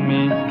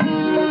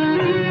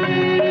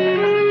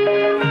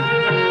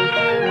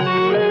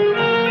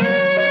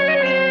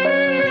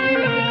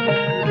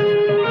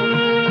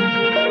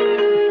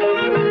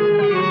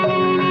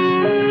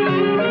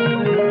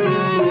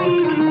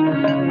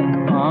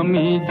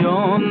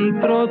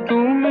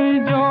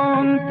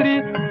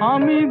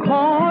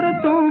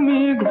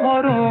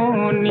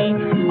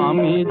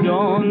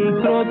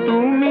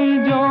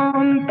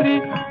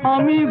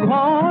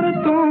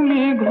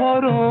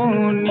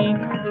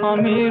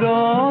আমি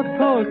রথ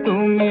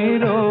তুমি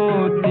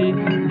রথি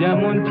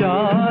যেমন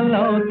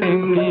চালাও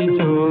তেমনি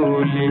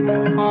চলি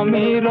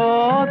আমি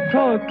রথ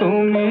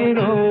তুমি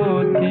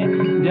রথি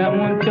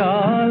যেমন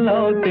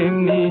চালাও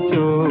তেমনি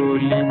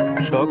চলি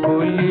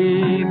সকলি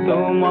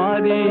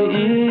তোমারি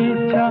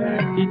ইচ্ছা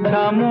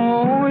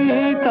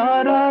ইচ্ছাময়ী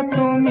তারা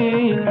তুমি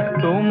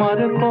তোমার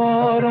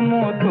কর্ম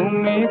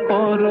তুমি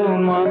করো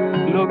মা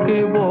লোকে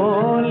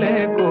বলে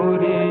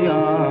করি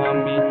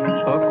আমি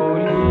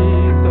সকলি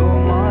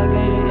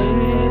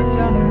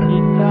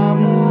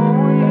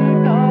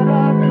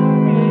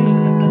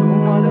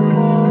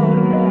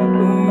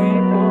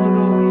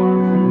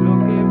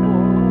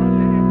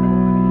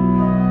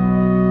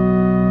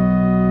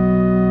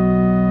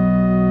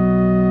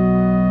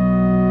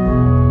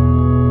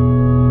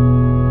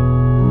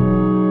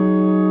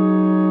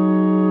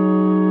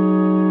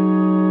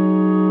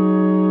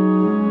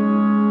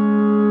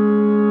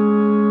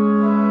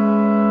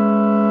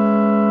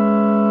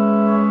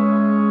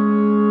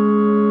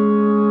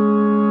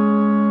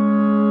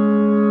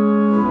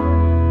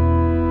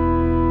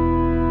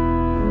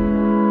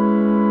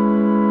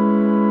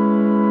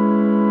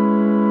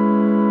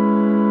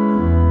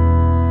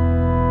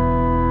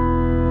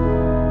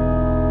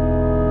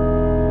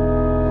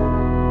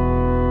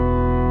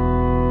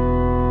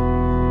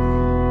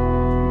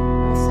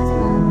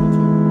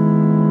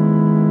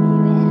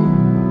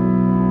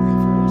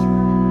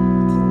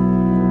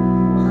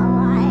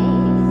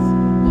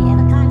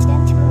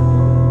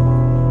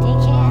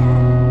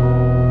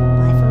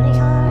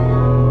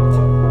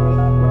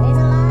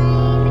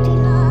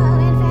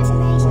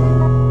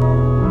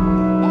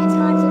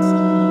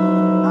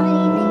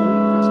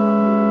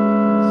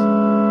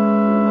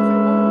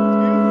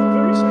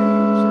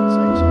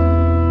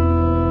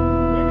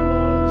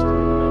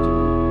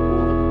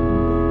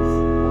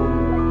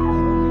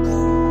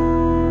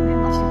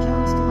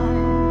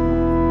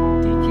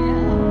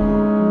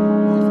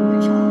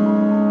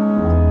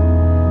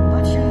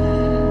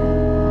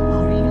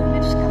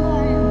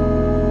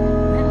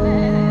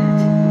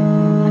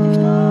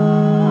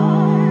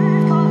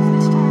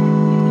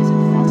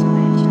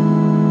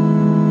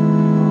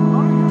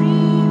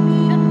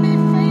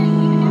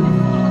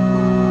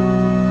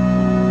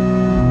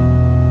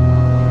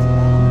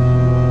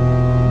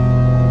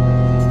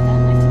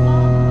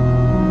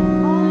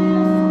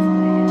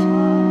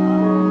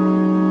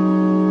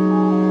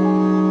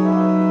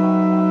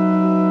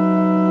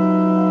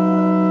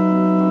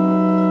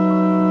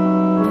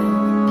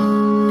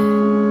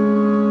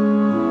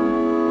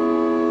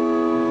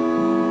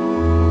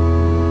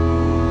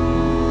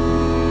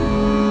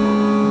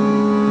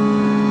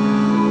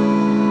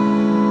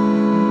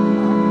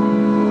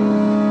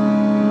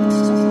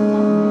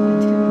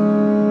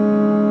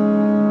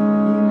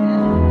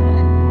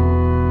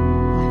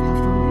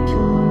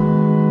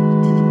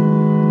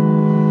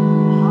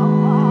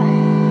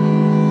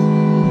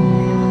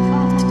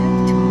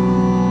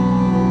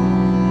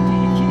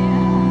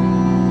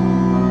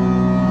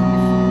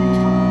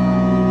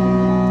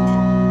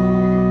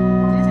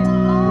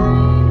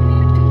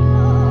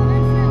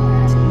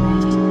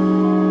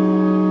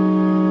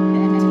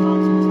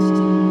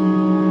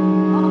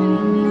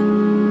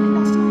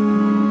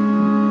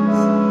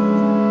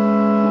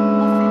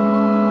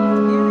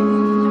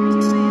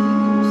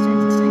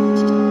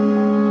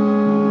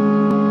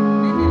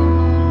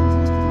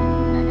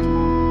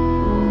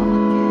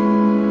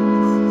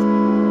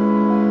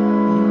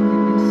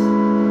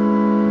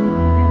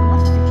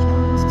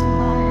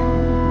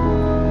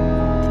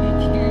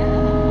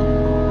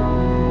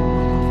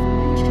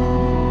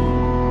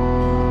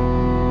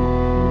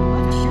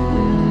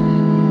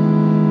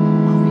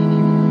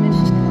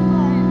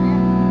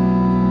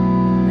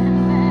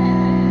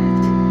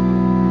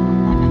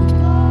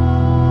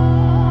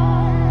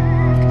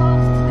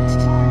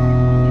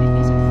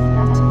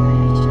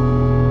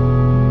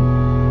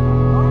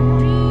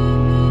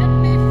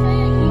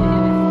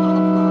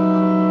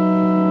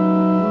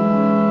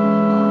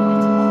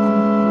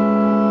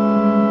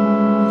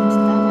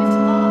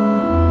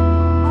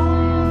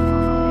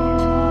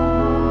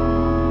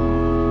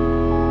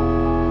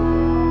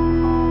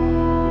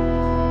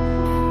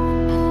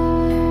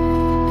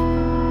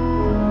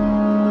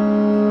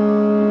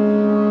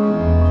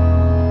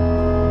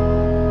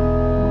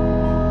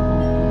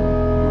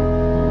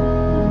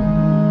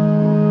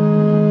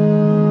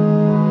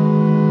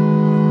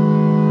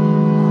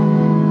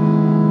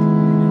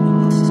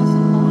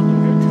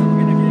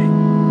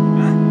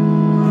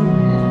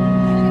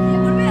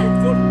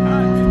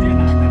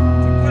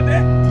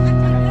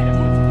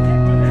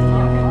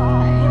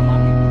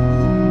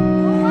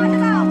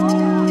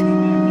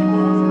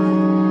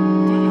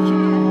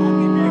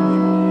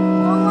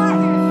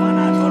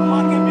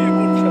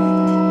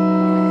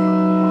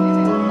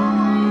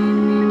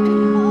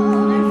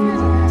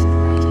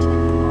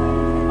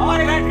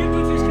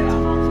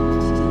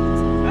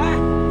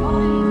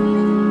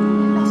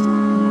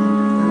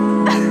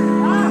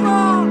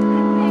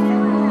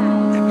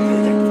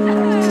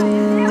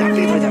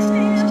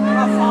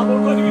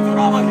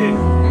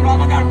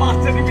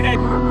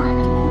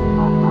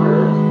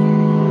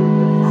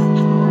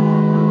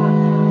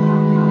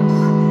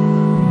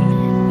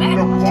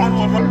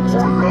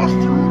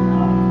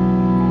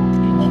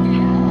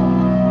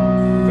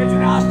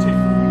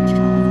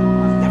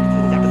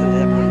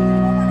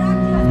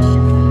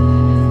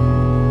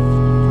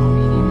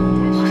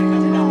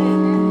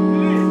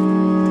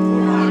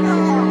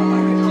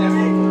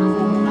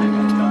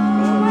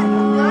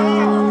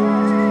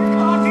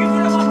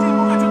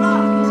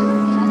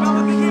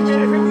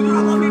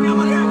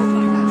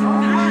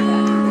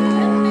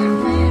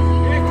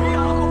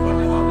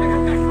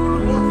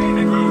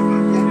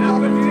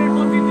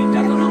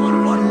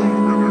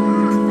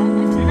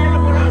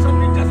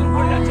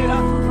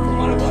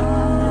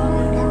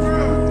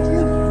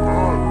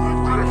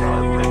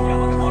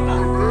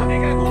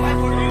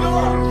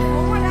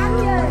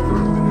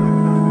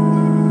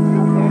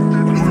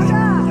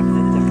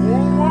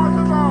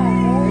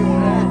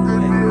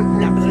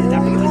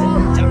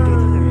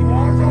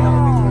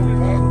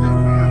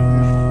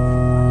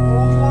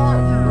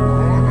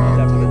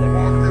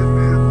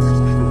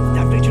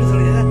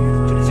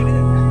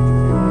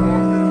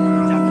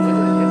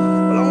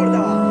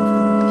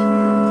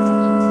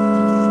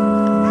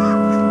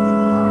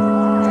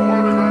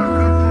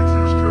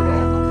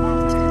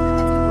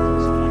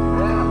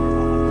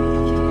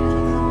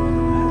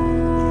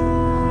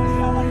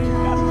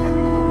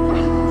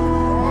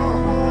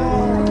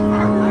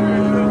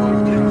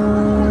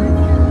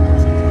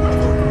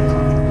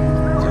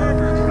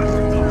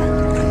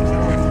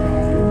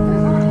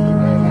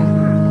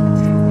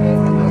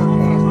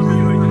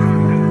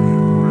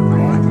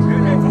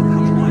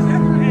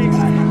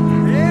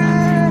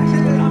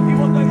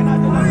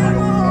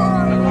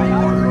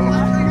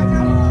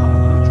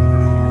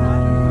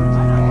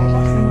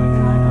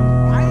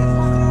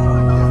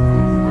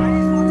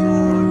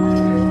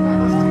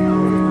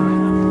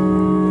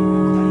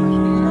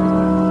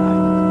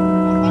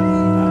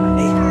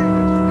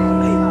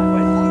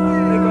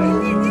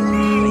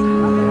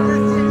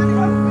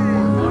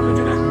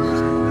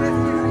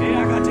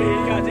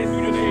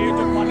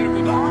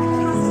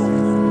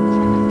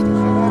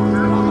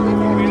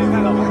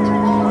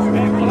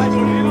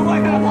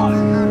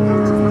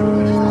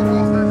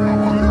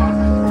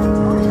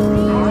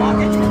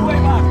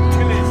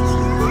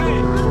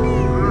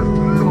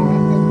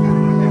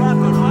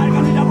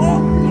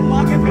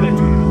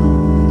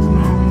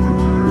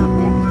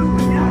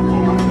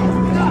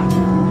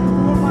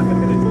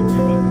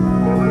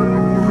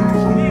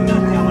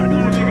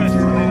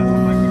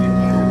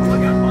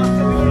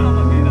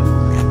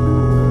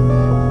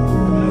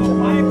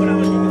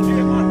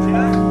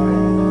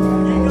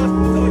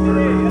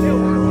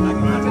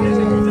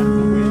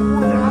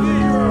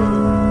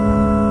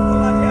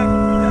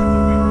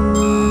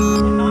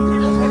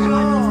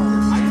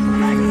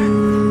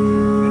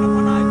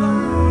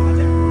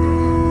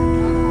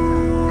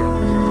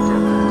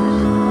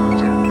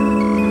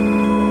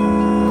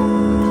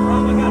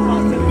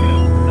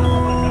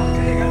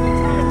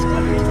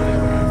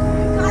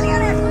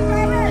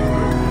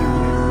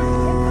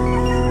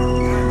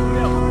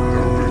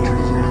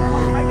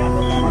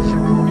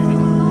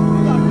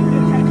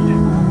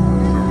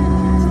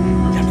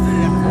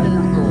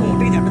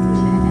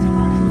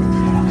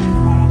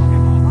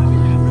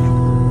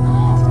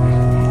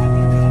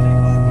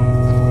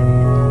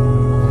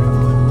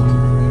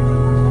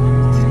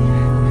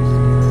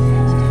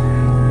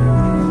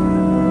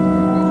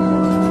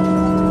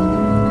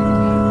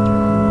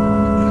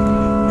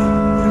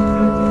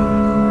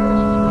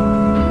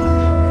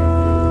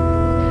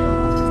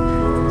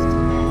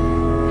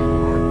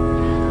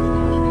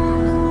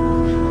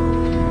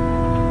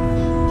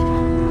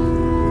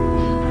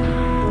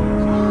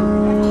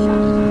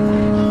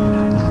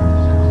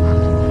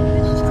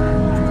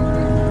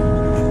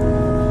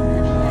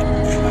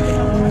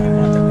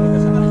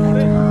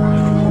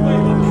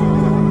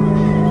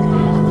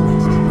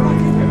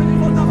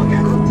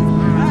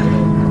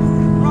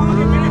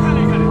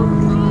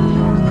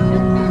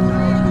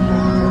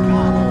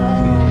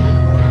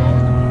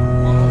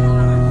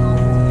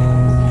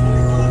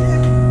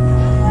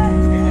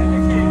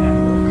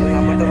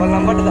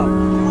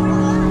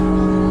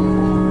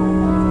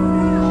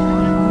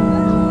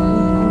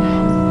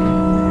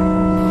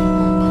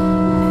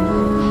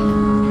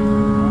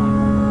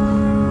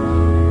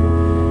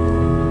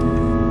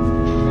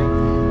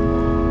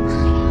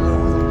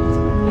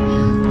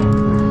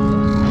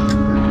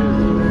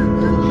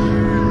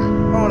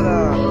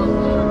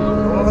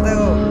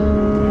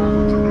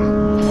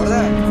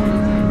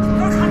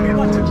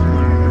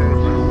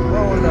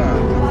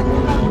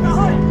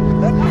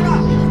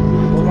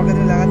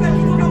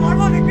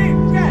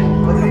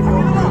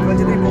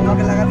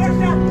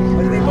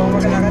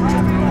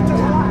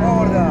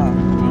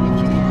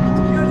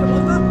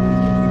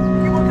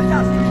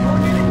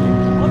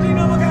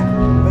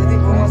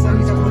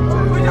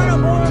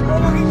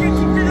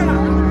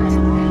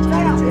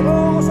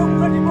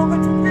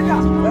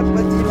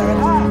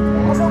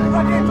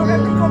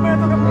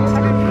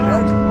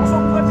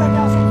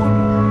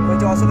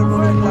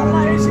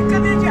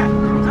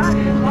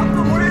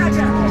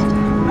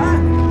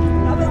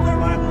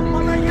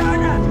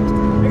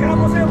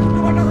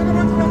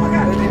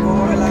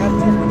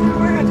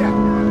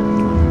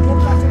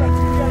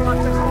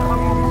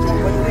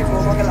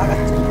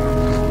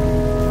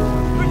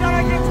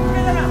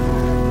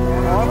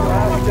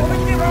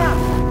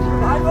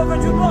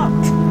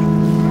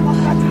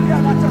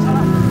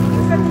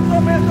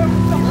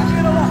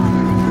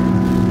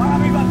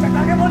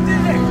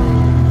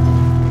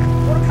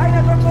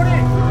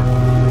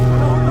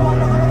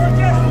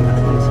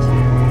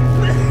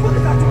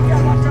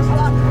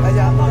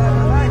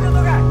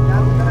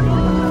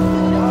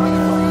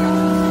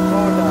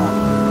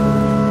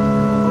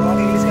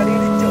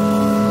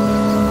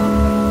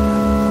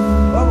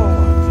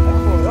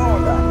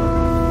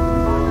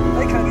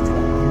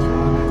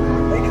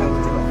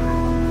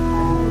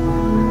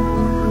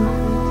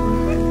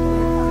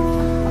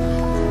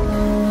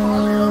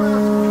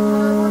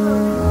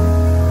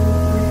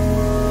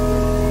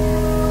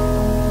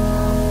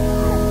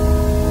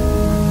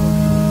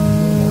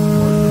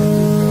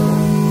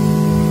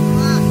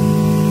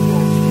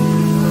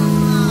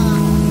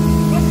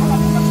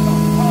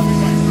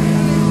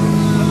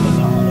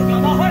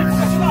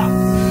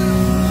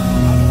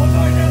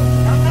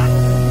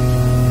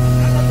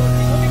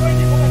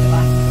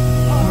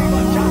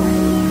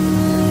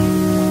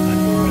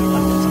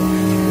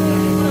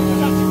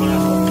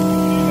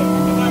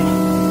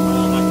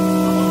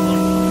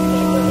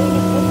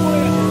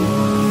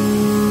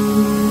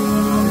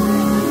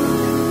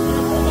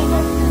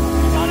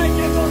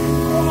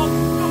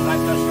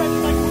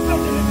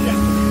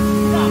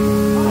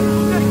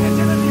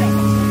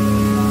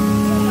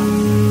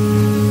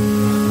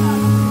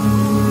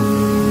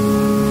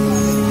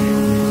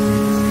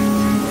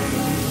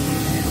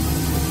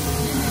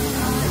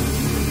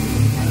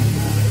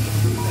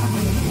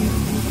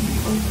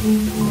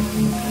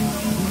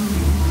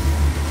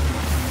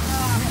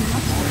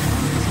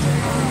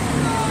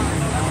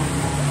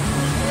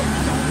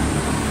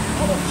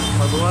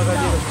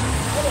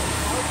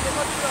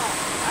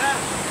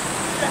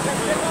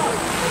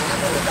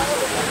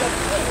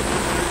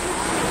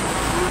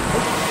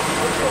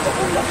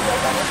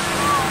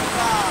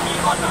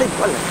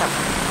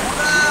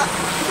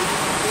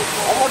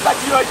অমরটা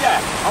কি হয়েছে?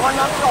 আমার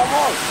নাম কি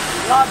অমর?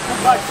 না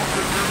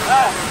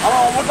হ্যাঁ,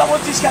 আমার অমরটা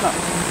বলছিস কেন?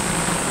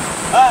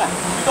 হ্যাঁ,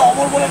 তুই তো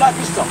অমর বলে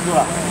ডাকিস তো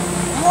তোরা।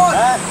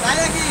 হ্যাঁ, তাই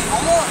নাকি?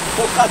 অমর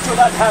কোকা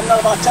চোদা ঠান্ডার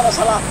বাচ্চারা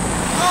শালা।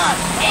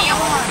 এই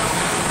অমর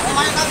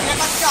তোমার নাম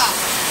লেখাচ্ছা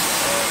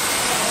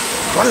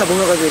বললা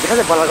বন্ধ করে দেখা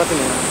যায় বলার কথা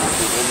নেই।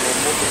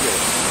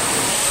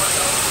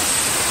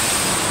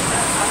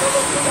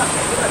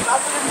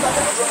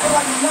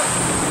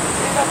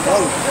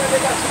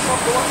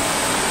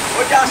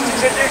 ওইটা আসছে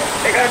সেটা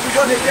এখানে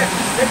দুজন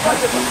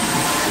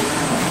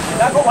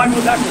দেখো ভাই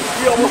দেখো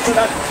কি অবস্থা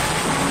দেখো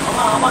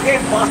আমাকে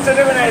বাঁচতে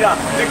দেবে না এরা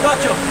দেখতে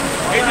পাচ্ছ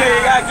এই যে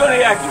একজন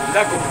এই একজন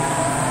দেখো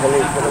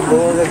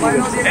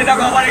এই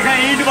দেখো আমার এখানে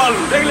ইট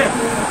বালু দেখলে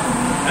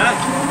হ্যাঁ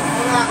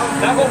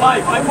দেখো ভাই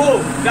ভাইপো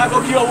দেখো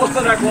কি অবস্থা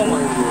দেখো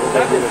আমার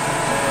দেখো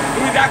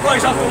তুমি দেখো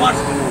এইসব তোমার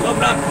সব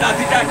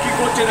নাতিটা কি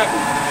করছে দেখো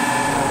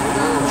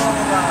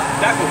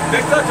দেখো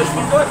দেখতে পাচ্ছ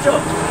শুনতে পাচ্ছ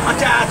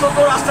আচ্ছা এত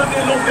তো রাস্তা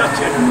দিয়ে লোক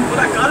যাচ্ছে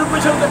ওরা কারোর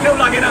পেছনে তো কেউ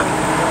লাগে না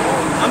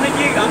আমি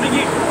কি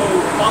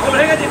পাগল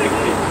হয়ে গেছি দেখি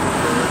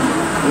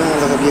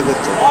বিয়ে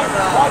করছে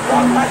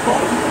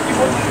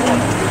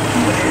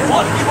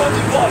বল কি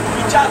বলছিস বল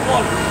ইচ্ছা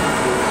বল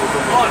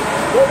বল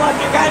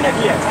তোমাকে গায়ে না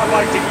গিয়ে আমার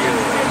বাড়িতে গিয়ে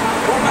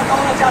তোমরা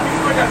কেমন আছে আমি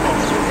করে দেখো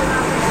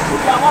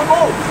আমার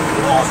বউ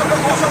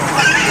অসংখ্য অসংখ্য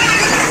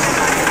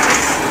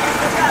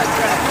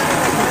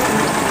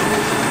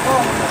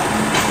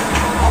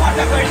আমার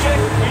দেখো এসে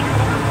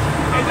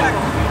এই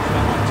দেখো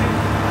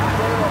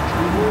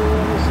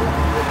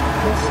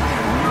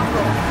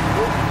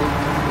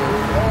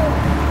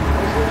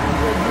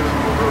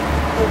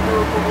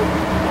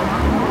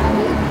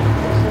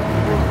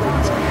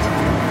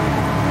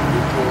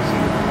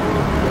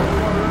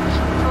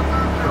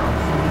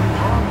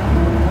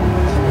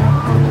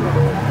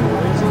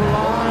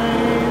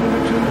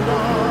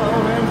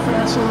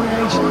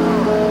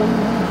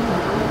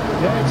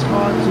It's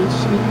hard to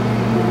see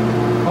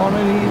on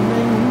an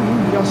evening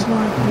just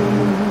like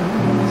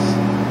this,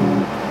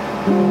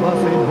 but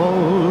they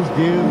both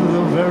give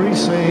the very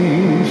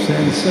same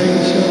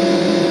sensation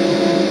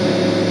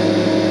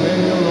when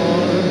you're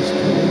lost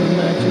in the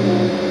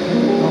magic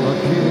of a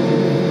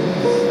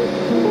kiss.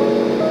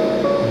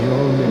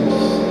 Your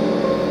lips,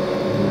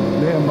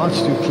 they're much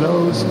too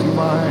close to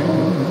mine.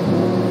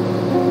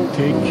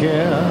 Take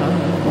care,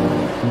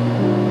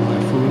 my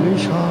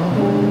foolish heart.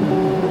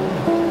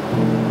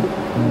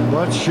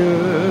 But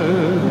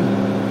should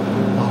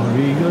our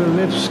eager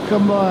lips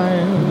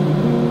combine,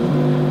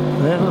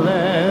 then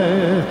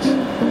let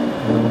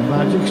the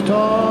magic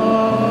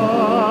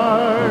start.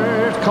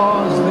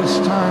 'Cause this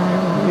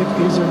time it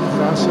isn't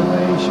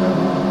fascination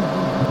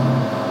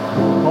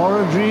or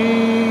a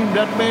dream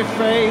that may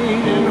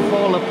fade and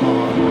fall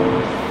apart.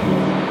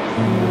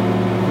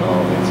 No,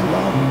 it's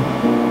love.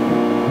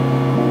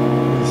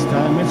 This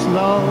time it's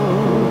love,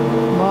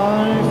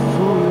 my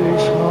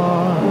foolish heart.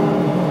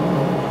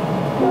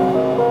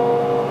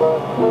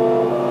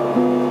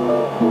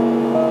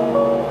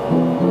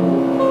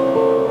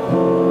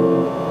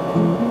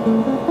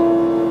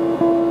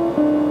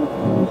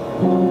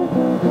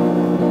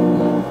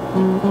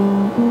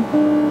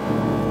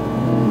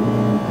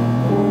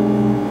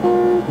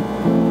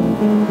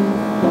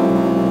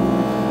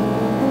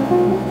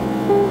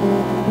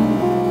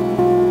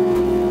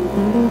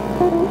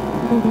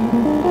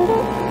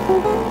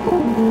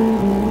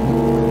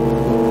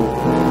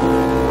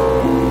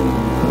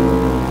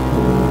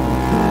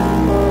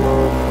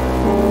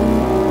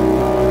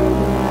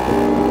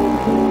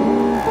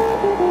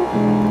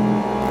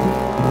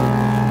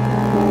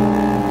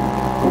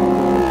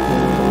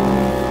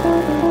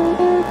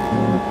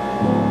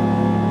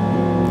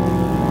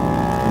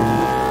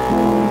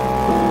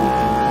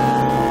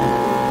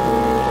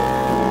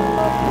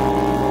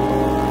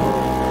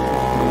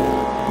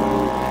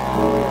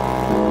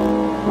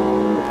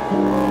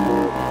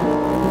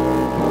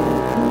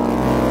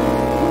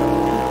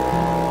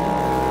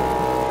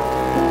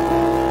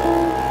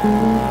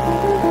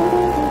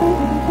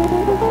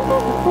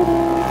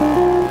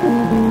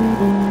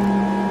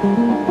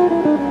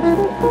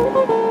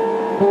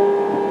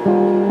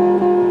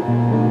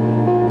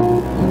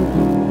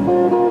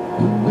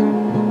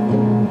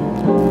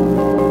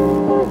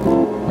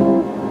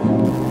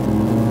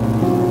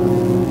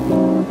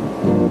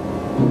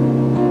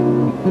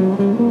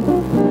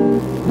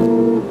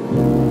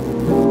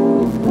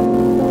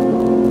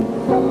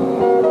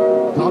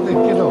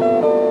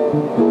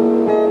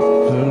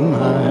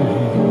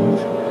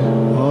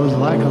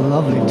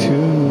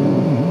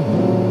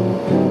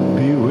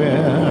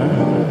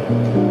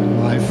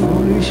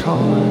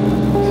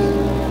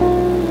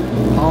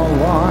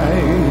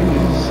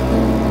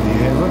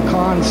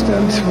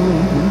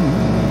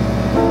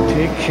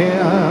 Take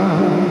care,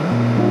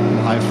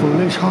 my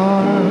foolish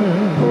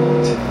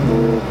heart.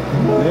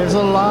 There's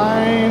a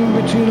line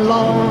between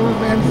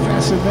love and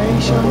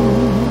fascination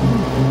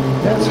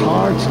that's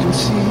hard to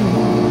see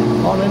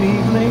on an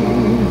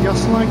evening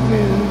just like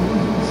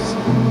this.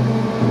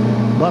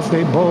 But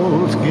they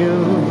both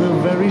give the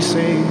very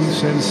same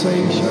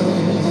sensation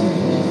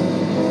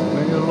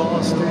when you're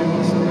lost in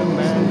the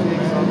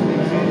magic of the